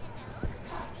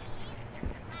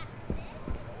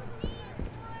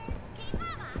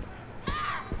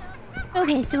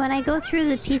 Okay, so when I go through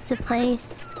the pizza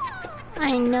place,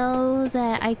 I know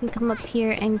that I can come up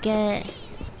here and get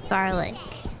garlic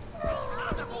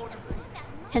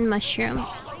and mushroom.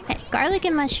 Okay, garlic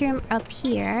and mushroom up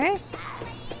here.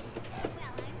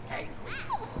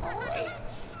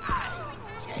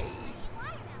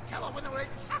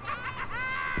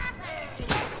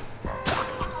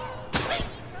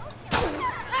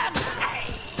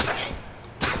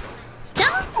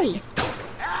 Die!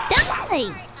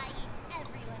 Die!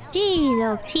 Jeez,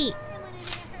 oh Pete.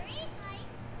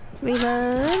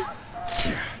 Reload.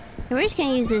 We're just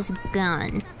gonna use this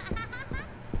gun.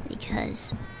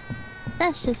 Because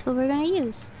that's just what we're gonna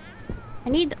use. I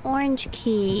need the orange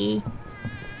key.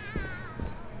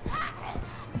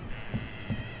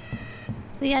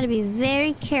 We gotta be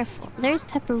very careful. There's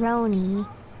pepperoni.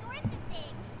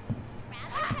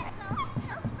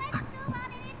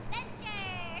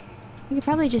 You could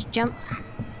probably just jump.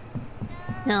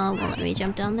 No, it won't let me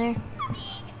jump down there.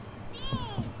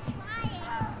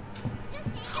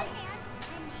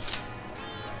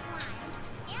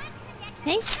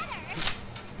 Hey?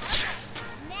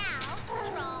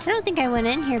 I don't think I went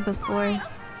in here before.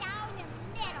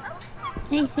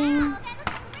 Anything?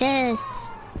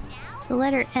 Yes. The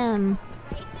letter M.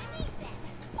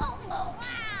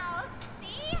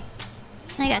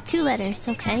 I got 2 letters,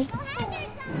 okay.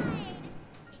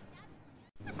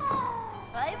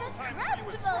 I'm a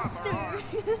craft monster.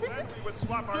 We would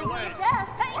swap our Give me a legs.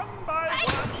 task. Hey. One by one, each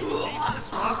piece is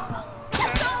swapped.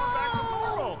 And we're back to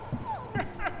normal.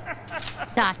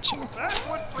 Gotcha. That's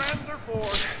what friends are for.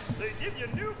 They give you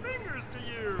new fingers to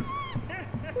use.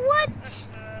 What?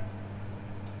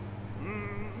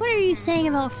 What are you saying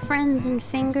about friends and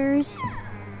fingers?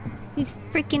 You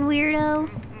freaking weirdo.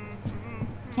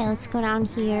 Okay, let's go down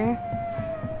here.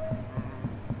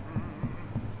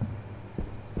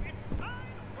 It's time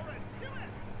for a duet.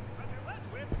 A duet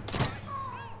with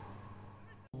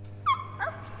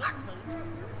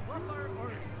swap our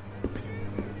orange.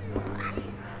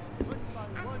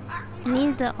 I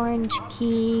need the orange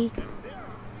key.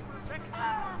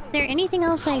 Is there anything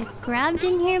else I grabbed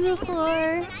in here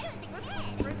before?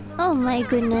 Oh my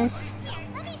goodness.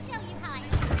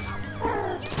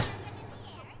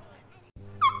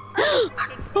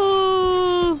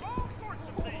 Oh.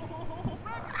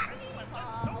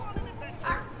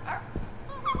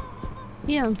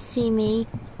 You don't see me,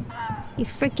 you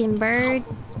freaking bird.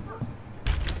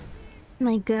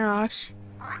 My gosh.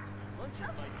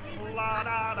 la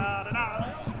da da da da,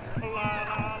 la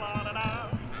la la da da,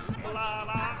 la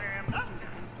la and up,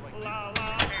 la la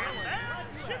and down,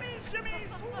 shimmy shimmy,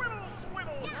 swivel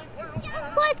swivel.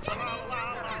 What?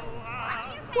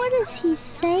 What is he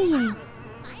saying?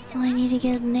 Oh, I need to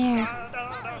get in there.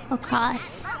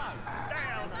 Across.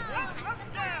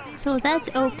 So that's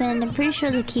open. I'm pretty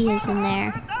sure the key is in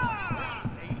there.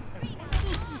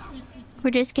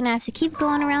 We're just gonna have to keep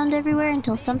going around everywhere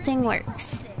until something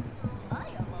works.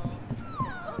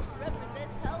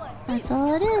 That's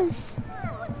all it is.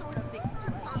 What sort of things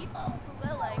do I eat?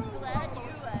 Well, I'm glad you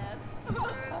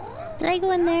asked. Did I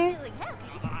go in there? Feeling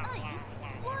happy, I eat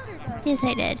watermelon. Yes,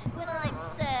 I did. When I'm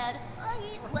sad, I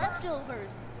eat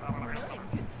leftovers. When I'm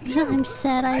confused, I'm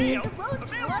sad I the road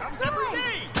to one side.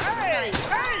 Hey!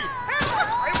 I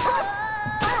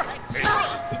try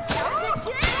to count to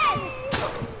 10.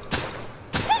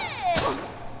 10!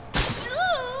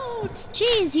 Shoot!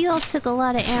 Jeez, you all took a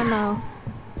lot of ammo.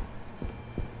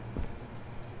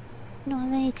 I don't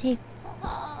have any tape.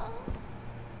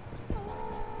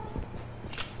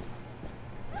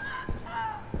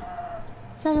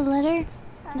 Is that a letter?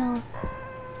 No.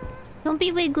 Don't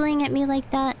be wiggling at me like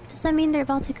that. Does that mean they're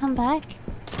about to come back?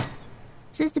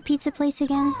 Is this the pizza place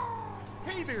again?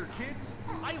 Hey there, kids!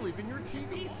 I live in your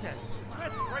TV set.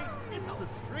 That's right, it's the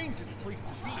strangest place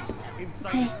to be.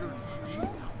 Inside of your TV,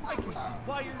 I can see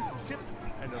wires, chips,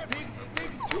 and a big,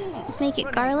 big tube. Let's make it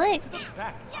running garlic. to the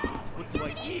back. What do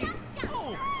I eat?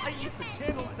 Oh, I eat the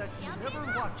channels that you never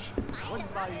watch. One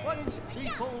by one,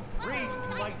 people pray to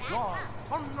my jaws.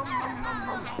 Nom, nom, nom, nom,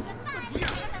 nom. But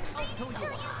here, I'll tell you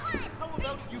what. How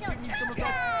about you give me some of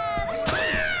that?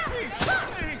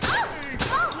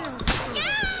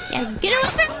 Yeah, get away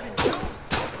from...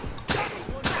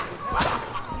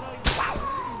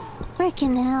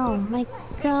 Frickin' hell, my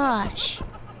gosh.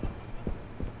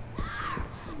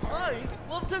 I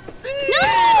love to see.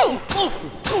 No! No!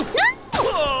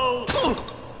 Whoa!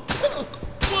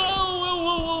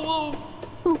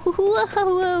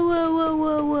 Whoa,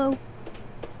 whoa, whoa.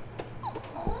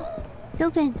 It's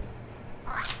open.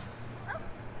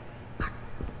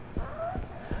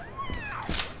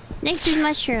 Next is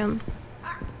mushroom.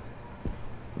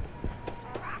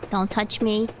 Don't touch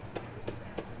me.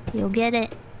 You'll get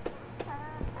it.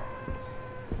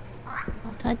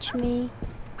 Don't touch me.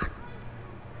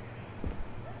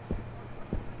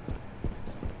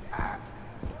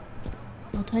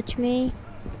 Don't touch me.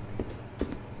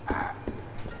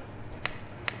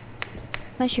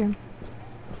 Mushroom.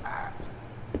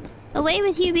 Away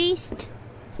with you, beast.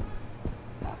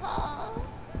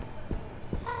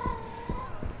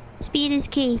 Speed is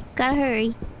key. Gotta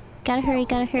hurry. Gotta hurry,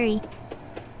 gotta hurry.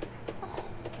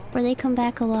 Or they come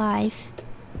back alive.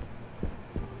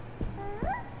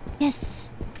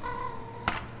 Yes.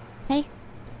 Hey.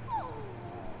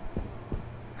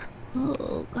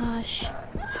 Oh gosh.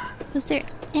 Was there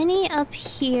any up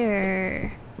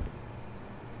here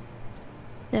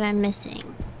that I'm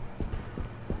missing?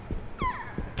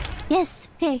 Yes.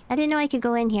 Okay. I didn't know I could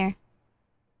go in here.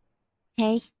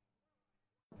 Okay.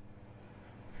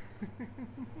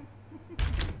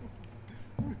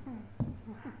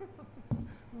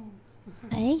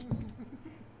 Hey.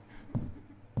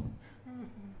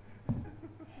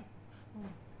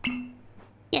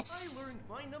 Yes. I learned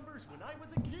my numbers when I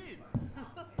was a kid.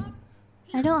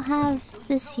 I don't have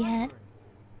this yet.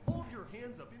 Hold your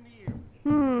hands up in the air.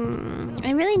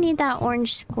 I really need that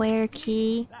orange square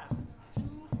key.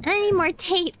 And I need more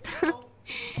tape.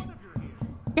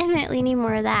 Definitely need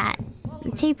more of that.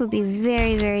 The tape would be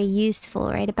very, very useful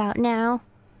right about now.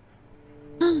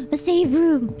 A save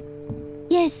room!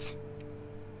 Yes!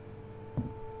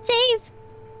 Save!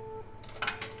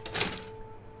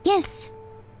 Yes!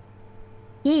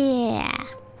 Yeah!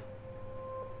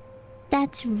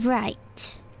 That's right.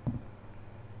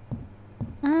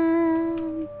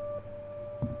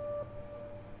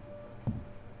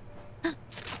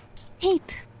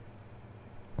 Tape.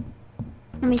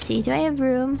 Let me see. Do I have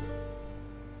room?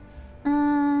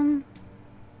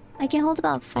 I can hold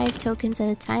about 5 tokens at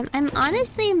a time. I'm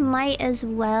honestly might as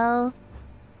well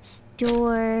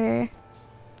store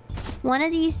one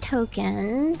of these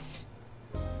tokens.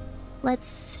 Let's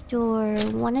store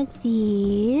one of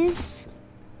these.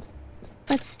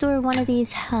 Let's store one of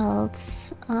these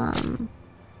healths.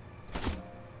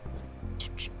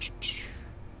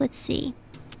 Let's see.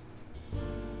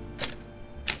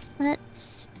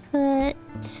 Let's put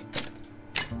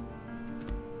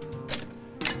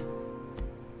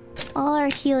all our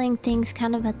healing things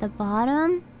kind of at the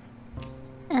bottom.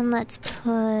 And let's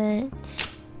put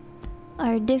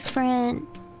our different...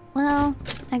 Well,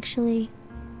 actually...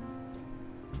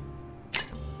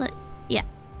 Yeah.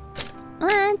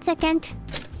 1 second.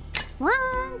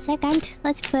 1 second.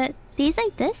 Let's put these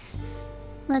like this.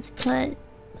 Let's put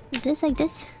this like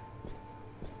this.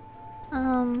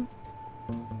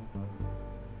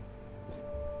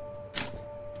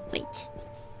 Wait.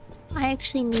 I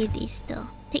actually need these still.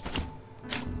 Take.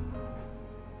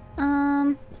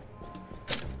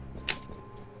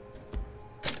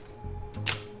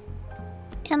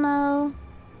 Ammo.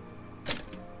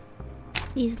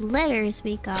 These letters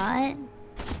we got.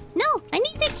 No, I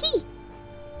need the key.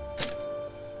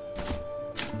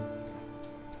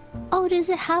 does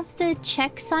it have the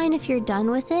check sign if you're done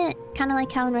with it? Kind of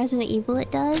like how in Resident Evil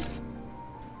it does.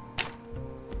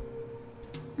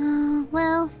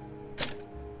 Well...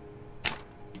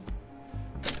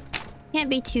 Can't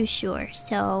be too sure,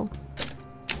 so...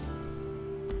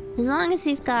 As long as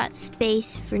we've got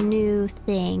space for new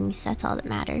things, that's all that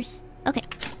matters. Okay.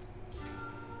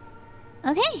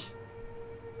 Okay!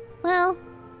 Well,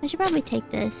 I should probably take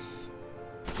this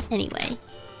anyway.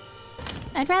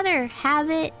 I'd rather have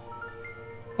it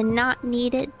and not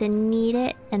need it than need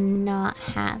it and not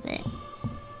have it.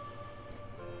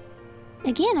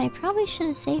 Again, I probably should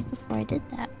have saved before I did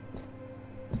that.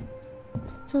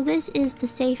 So this is the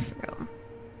safe room.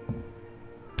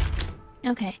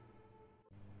 Okay.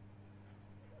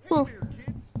 Cool.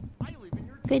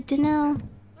 Good to know.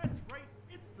 That's right,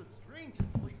 it's the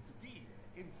strangest place to be.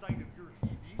 Inside of your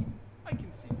TV, I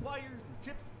can see wires and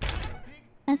chips and a big...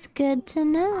 That's good to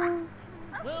know.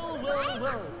 Well,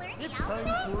 it's time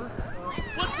for...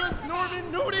 what does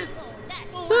Norman notice?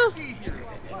 Well, let's see here.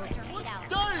 What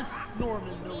does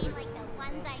Norman notice?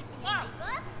 Ah,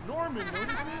 Norman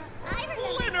notices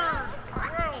Leonard!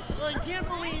 Well, I can't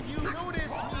believe you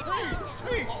noticed me.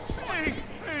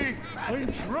 Hey!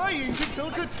 I'm trying to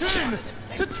count to 10!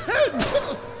 To 10!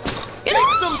 Take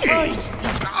some time!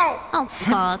 Oh,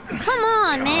 fuck. Come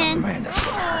on, man.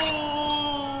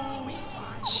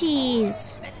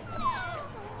 Jeez.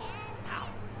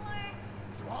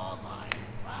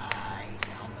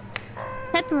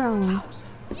 Pepperoni.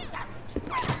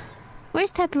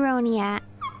 Where's Pepperoni at?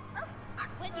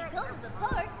 When you go to the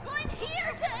park, I'm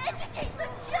here to educate the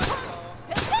children!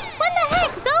 What the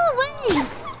heck? Go away!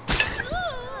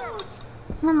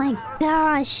 Oh my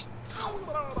gosh.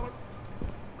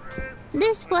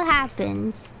 This what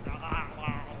happens.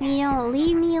 You don't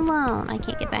leave me alone. I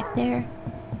can't get back there.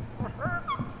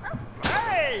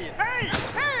 Hey!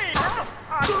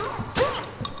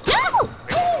 No!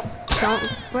 Don't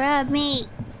grab me.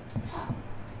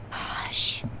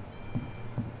 Gosh.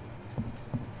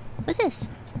 What's this?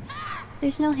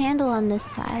 There's no handle on this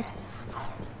side.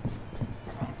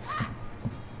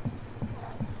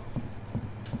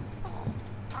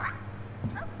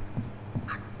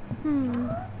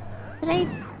 Did I...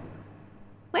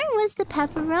 Where was the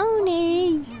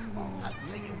pepperoni?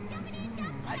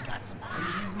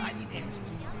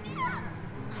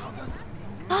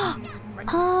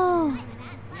 Oh.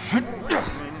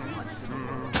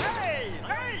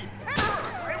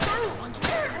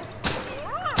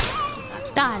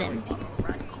 Got him.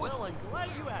 Well, I'm glad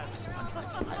you asked.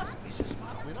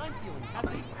 When I'm feeling happy,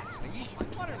 I eat my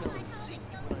watermelon.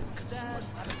 When I'm sad,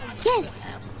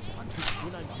 Yes.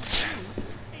 when I'm confused,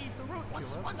 I eat the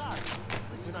roadkill outside.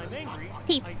 When I'm angry,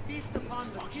 Peep. I feast upon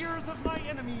the tears of my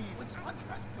enemies.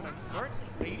 When I'm smart,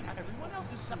 I eat everyone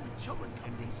else's food.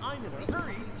 And when I'm in a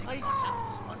hurry, I...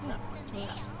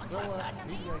 Well,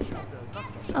 maybe I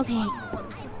should... Okay.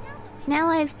 Now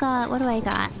I've got... What do I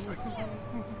got?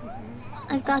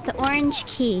 I've got the orange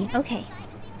key. Okay.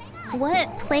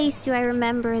 What place do I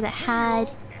remember that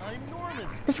had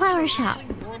the flower shop?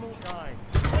 Normal guy.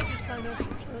 I just kind of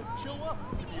show up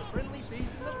with a friendly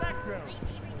face in the background.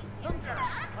 Sometimes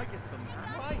I get some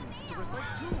rhymes to recite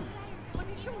too. Let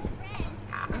me show you.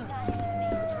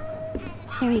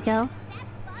 Here we go.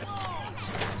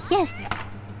 Yes.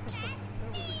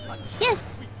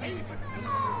 Yes.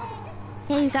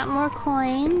 Okay, we got more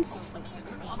coins.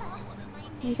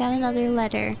 We got another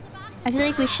letter. I feel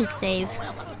like we should save.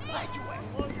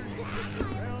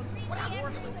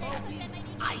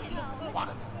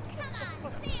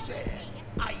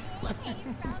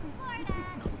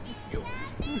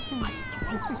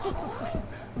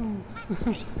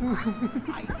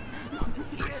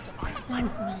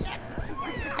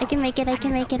 I can make it, I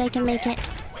can make it, I can make it.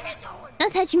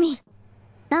 Don't touch me!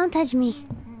 Don't touch me!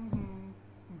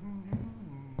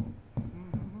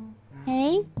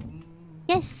 Hey?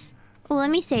 Yes! Oh, let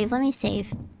me save, let me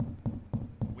save.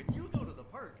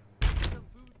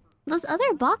 Those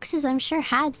other boxes I'm sure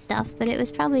had stuff, but it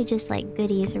was probably just like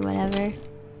goodies or whatever.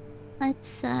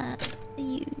 Let's,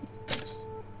 use...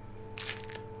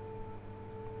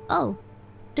 Oh.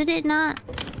 Did it not?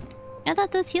 I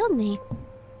thought those healed me.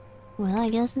 Well, I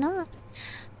guess not.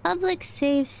 Public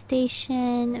save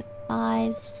station,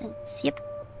 5 cents. Yep.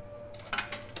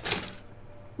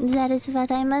 That is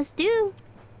what I must do.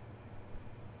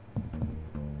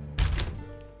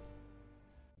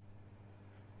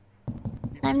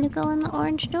 Time to go in the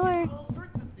orange door.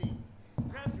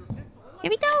 Here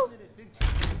we go!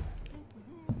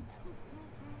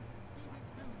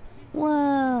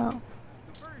 Whoa.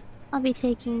 I'll be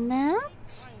taking that.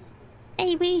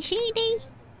 A, B, C, D,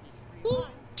 E,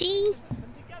 G,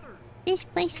 This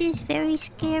place is very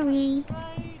scary.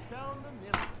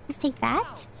 Let's take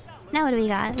that. Now what do we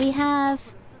got? We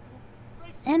have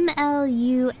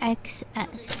MLUXS.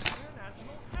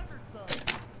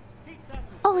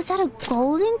 Oh, is that a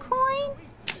golden coin?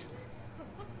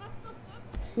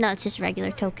 No, it's just a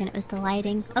regular token. It was the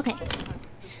lighting. Okay.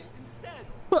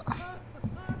 Cool.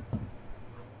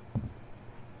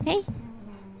 Okay.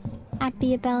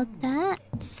 Happy about that.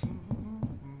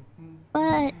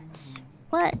 But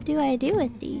what do I do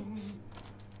with these?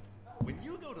 When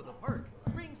you go to the park,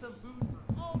 bring some food for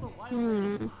all the wild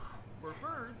animals. For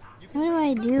birds, you can What do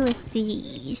I do with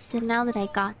these? So now that I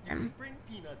got them. bring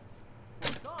peanuts.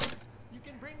 For dogs, you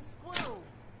can bring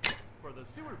squirrels. For the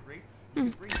sewer grate, you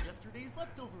can bring yesterday's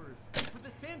leftovers. For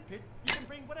the sand pit, you can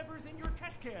bring whatever's in your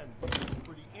trash can. For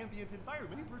the ambient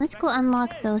environment, Let's go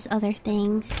unlock those other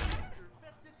things.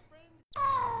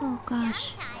 Oh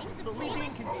gosh. so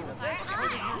leaving can be the best part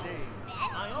of your day.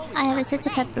 I have a set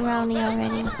of pepperoni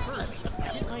already. First,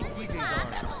 get my PJs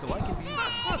on, so I can be.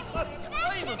 I'm a friend.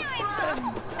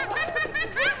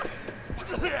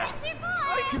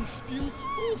 I can spew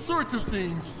all sorts of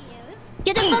things.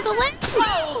 Get the fuck away!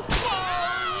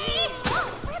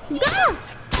 Go!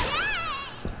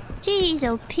 Jeez,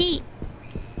 oh Pete.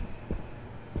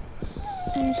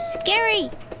 You're scary!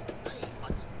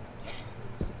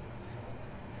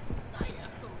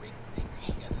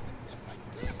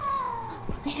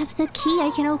 I have the key,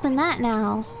 I can open that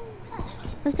now.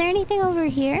 Was there anything over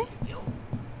here?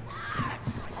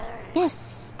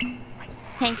 Yes.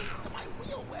 Okay.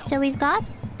 So we've got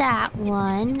that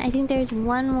one. I think there's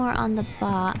one more on the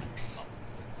box.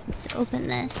 Let's open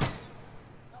this.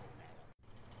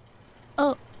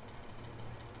 Oh.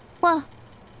 Whoa.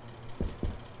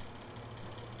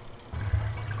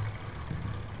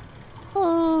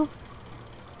 Oh.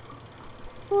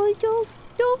 Oh,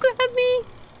 don't grab me.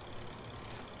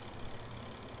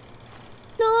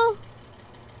 No.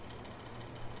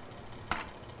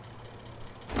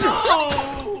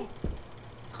 No!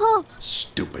 Oh.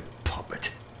 Stupid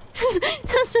puppet.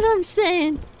 That's what I'm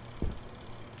saying.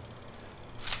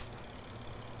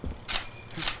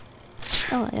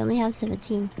 Oh, I only have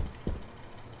 17.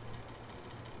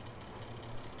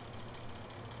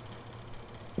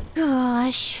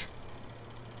 Gosh.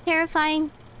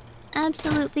 Terrifying.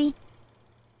 Absolutely.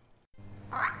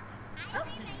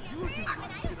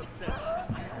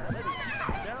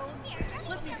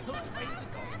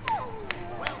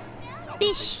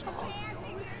 Fish.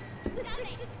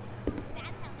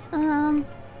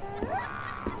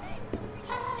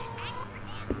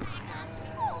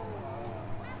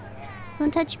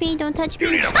 Don't touch me, don't touch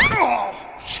me.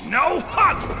 No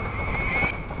hugs!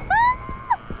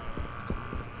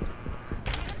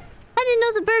 I didn't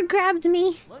know the bird grabbed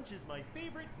me. Lunch is my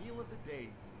favorite meal of the day.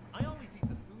 I always eat the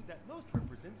food that most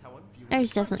represents how I'm feeling.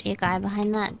 There's definitely a guy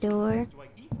behind that door. Do I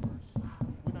eat first?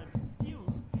 When I'm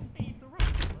confused, I eat the roast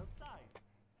from outside.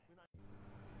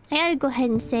 I gotta go ahead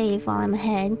and save while I'm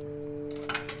ahead.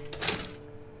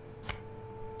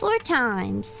 4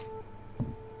 times.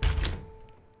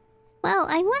 Well,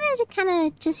 I wanted to kind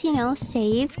of just, you know,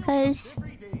 save because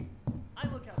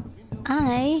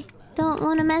I don't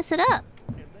want to mess it up.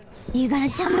 You gotta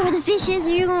tell me where the fish is or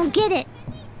you're gonna get it.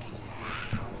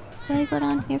 Do I go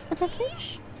down here for the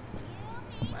fish?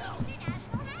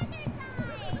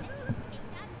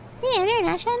 The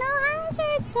International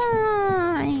Hazard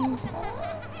Time!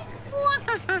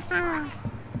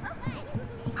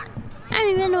 I don't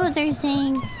even know what they're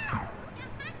saying.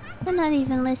 I'm not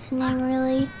even listening,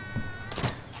 really.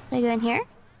 Do I go in here?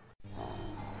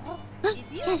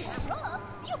 Yes!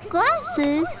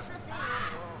 Glasses!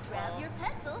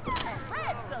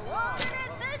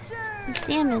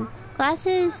 Salmon.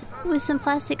 Glasses with some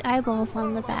plastic eyeballs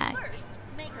on the back.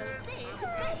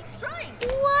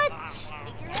 What?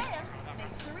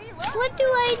 What do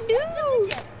I do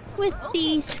with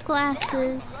these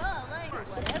glasses?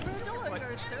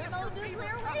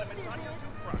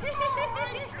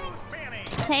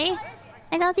 Okay,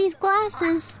 I got these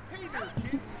glasses.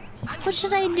 What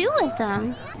should I do with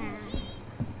them?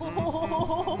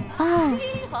 Oh.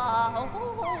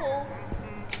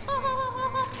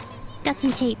 Got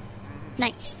some tape.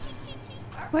 Nice.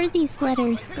 Where do these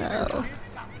letters go?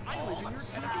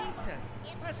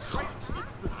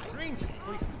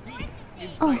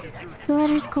 Oh, the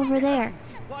letters go over there.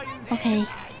 Okay.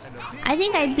 I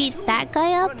think I beat that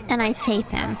guy up and I tape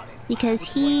him.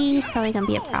 Because he's probably gonna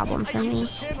be a problem for me.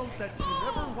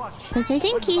 Because I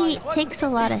think he takes a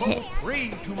lot of hits.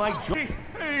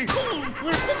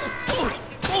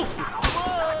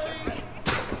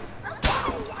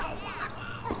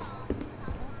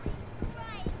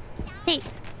 Hey.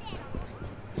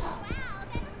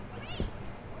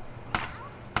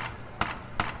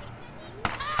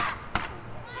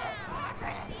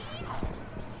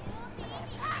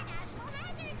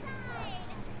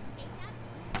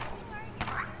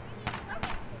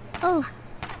 Oh.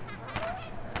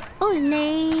 Oh,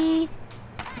 nay.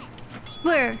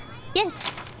 Spur. Yes.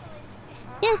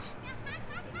 Yes.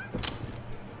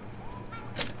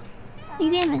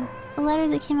 Examine. A letter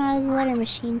that came out of the letter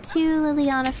machine. To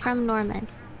Liliana from Norman.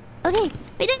 Okay,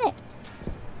 we did it.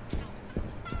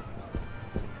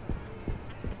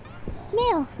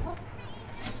 Mail.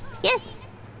 Yes.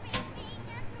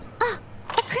 Ah,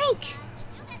 a crank.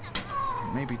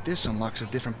 Maybe this unlocks a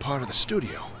different part of the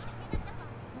studio.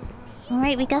 All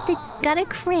right, we got a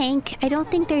crank. I don't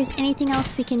think there's anything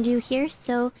else we can do here,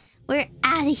 so we're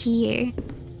out of here.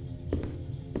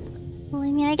 Well,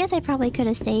 I mean, I guess I probably could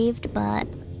have saved, but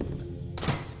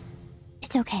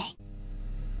it's okay.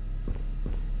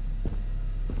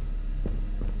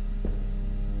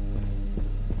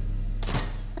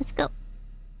 Let's go.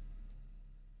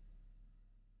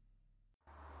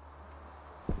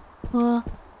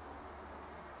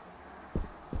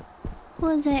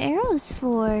 What was the arrows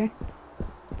for?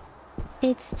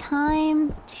 It's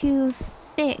time to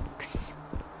fix.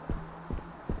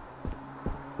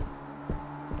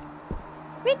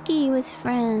 Ricky with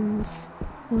friends.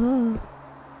 Whoa.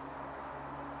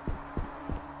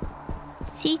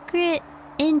 Secret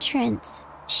entrance.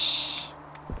 Shh.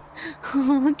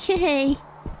 Okay.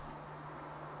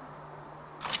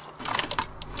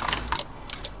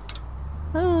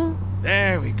 Oh.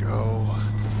 There we go.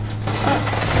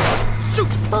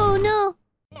 Oh no.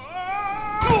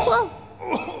 Whoa.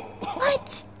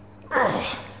 What?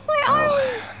 Where are we?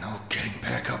 No getting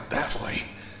back up that way.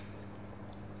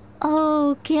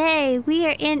 Okay, we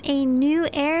are in a new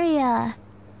area.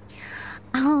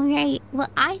 Alright, well,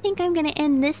 I think I'm gonna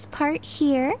end this part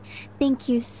here. Thank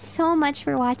you so much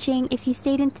for watching. If you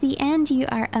stayed into the end, you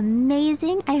are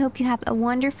amazing. I hope you have a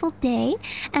wonderful day,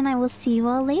 and I will see you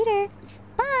all later.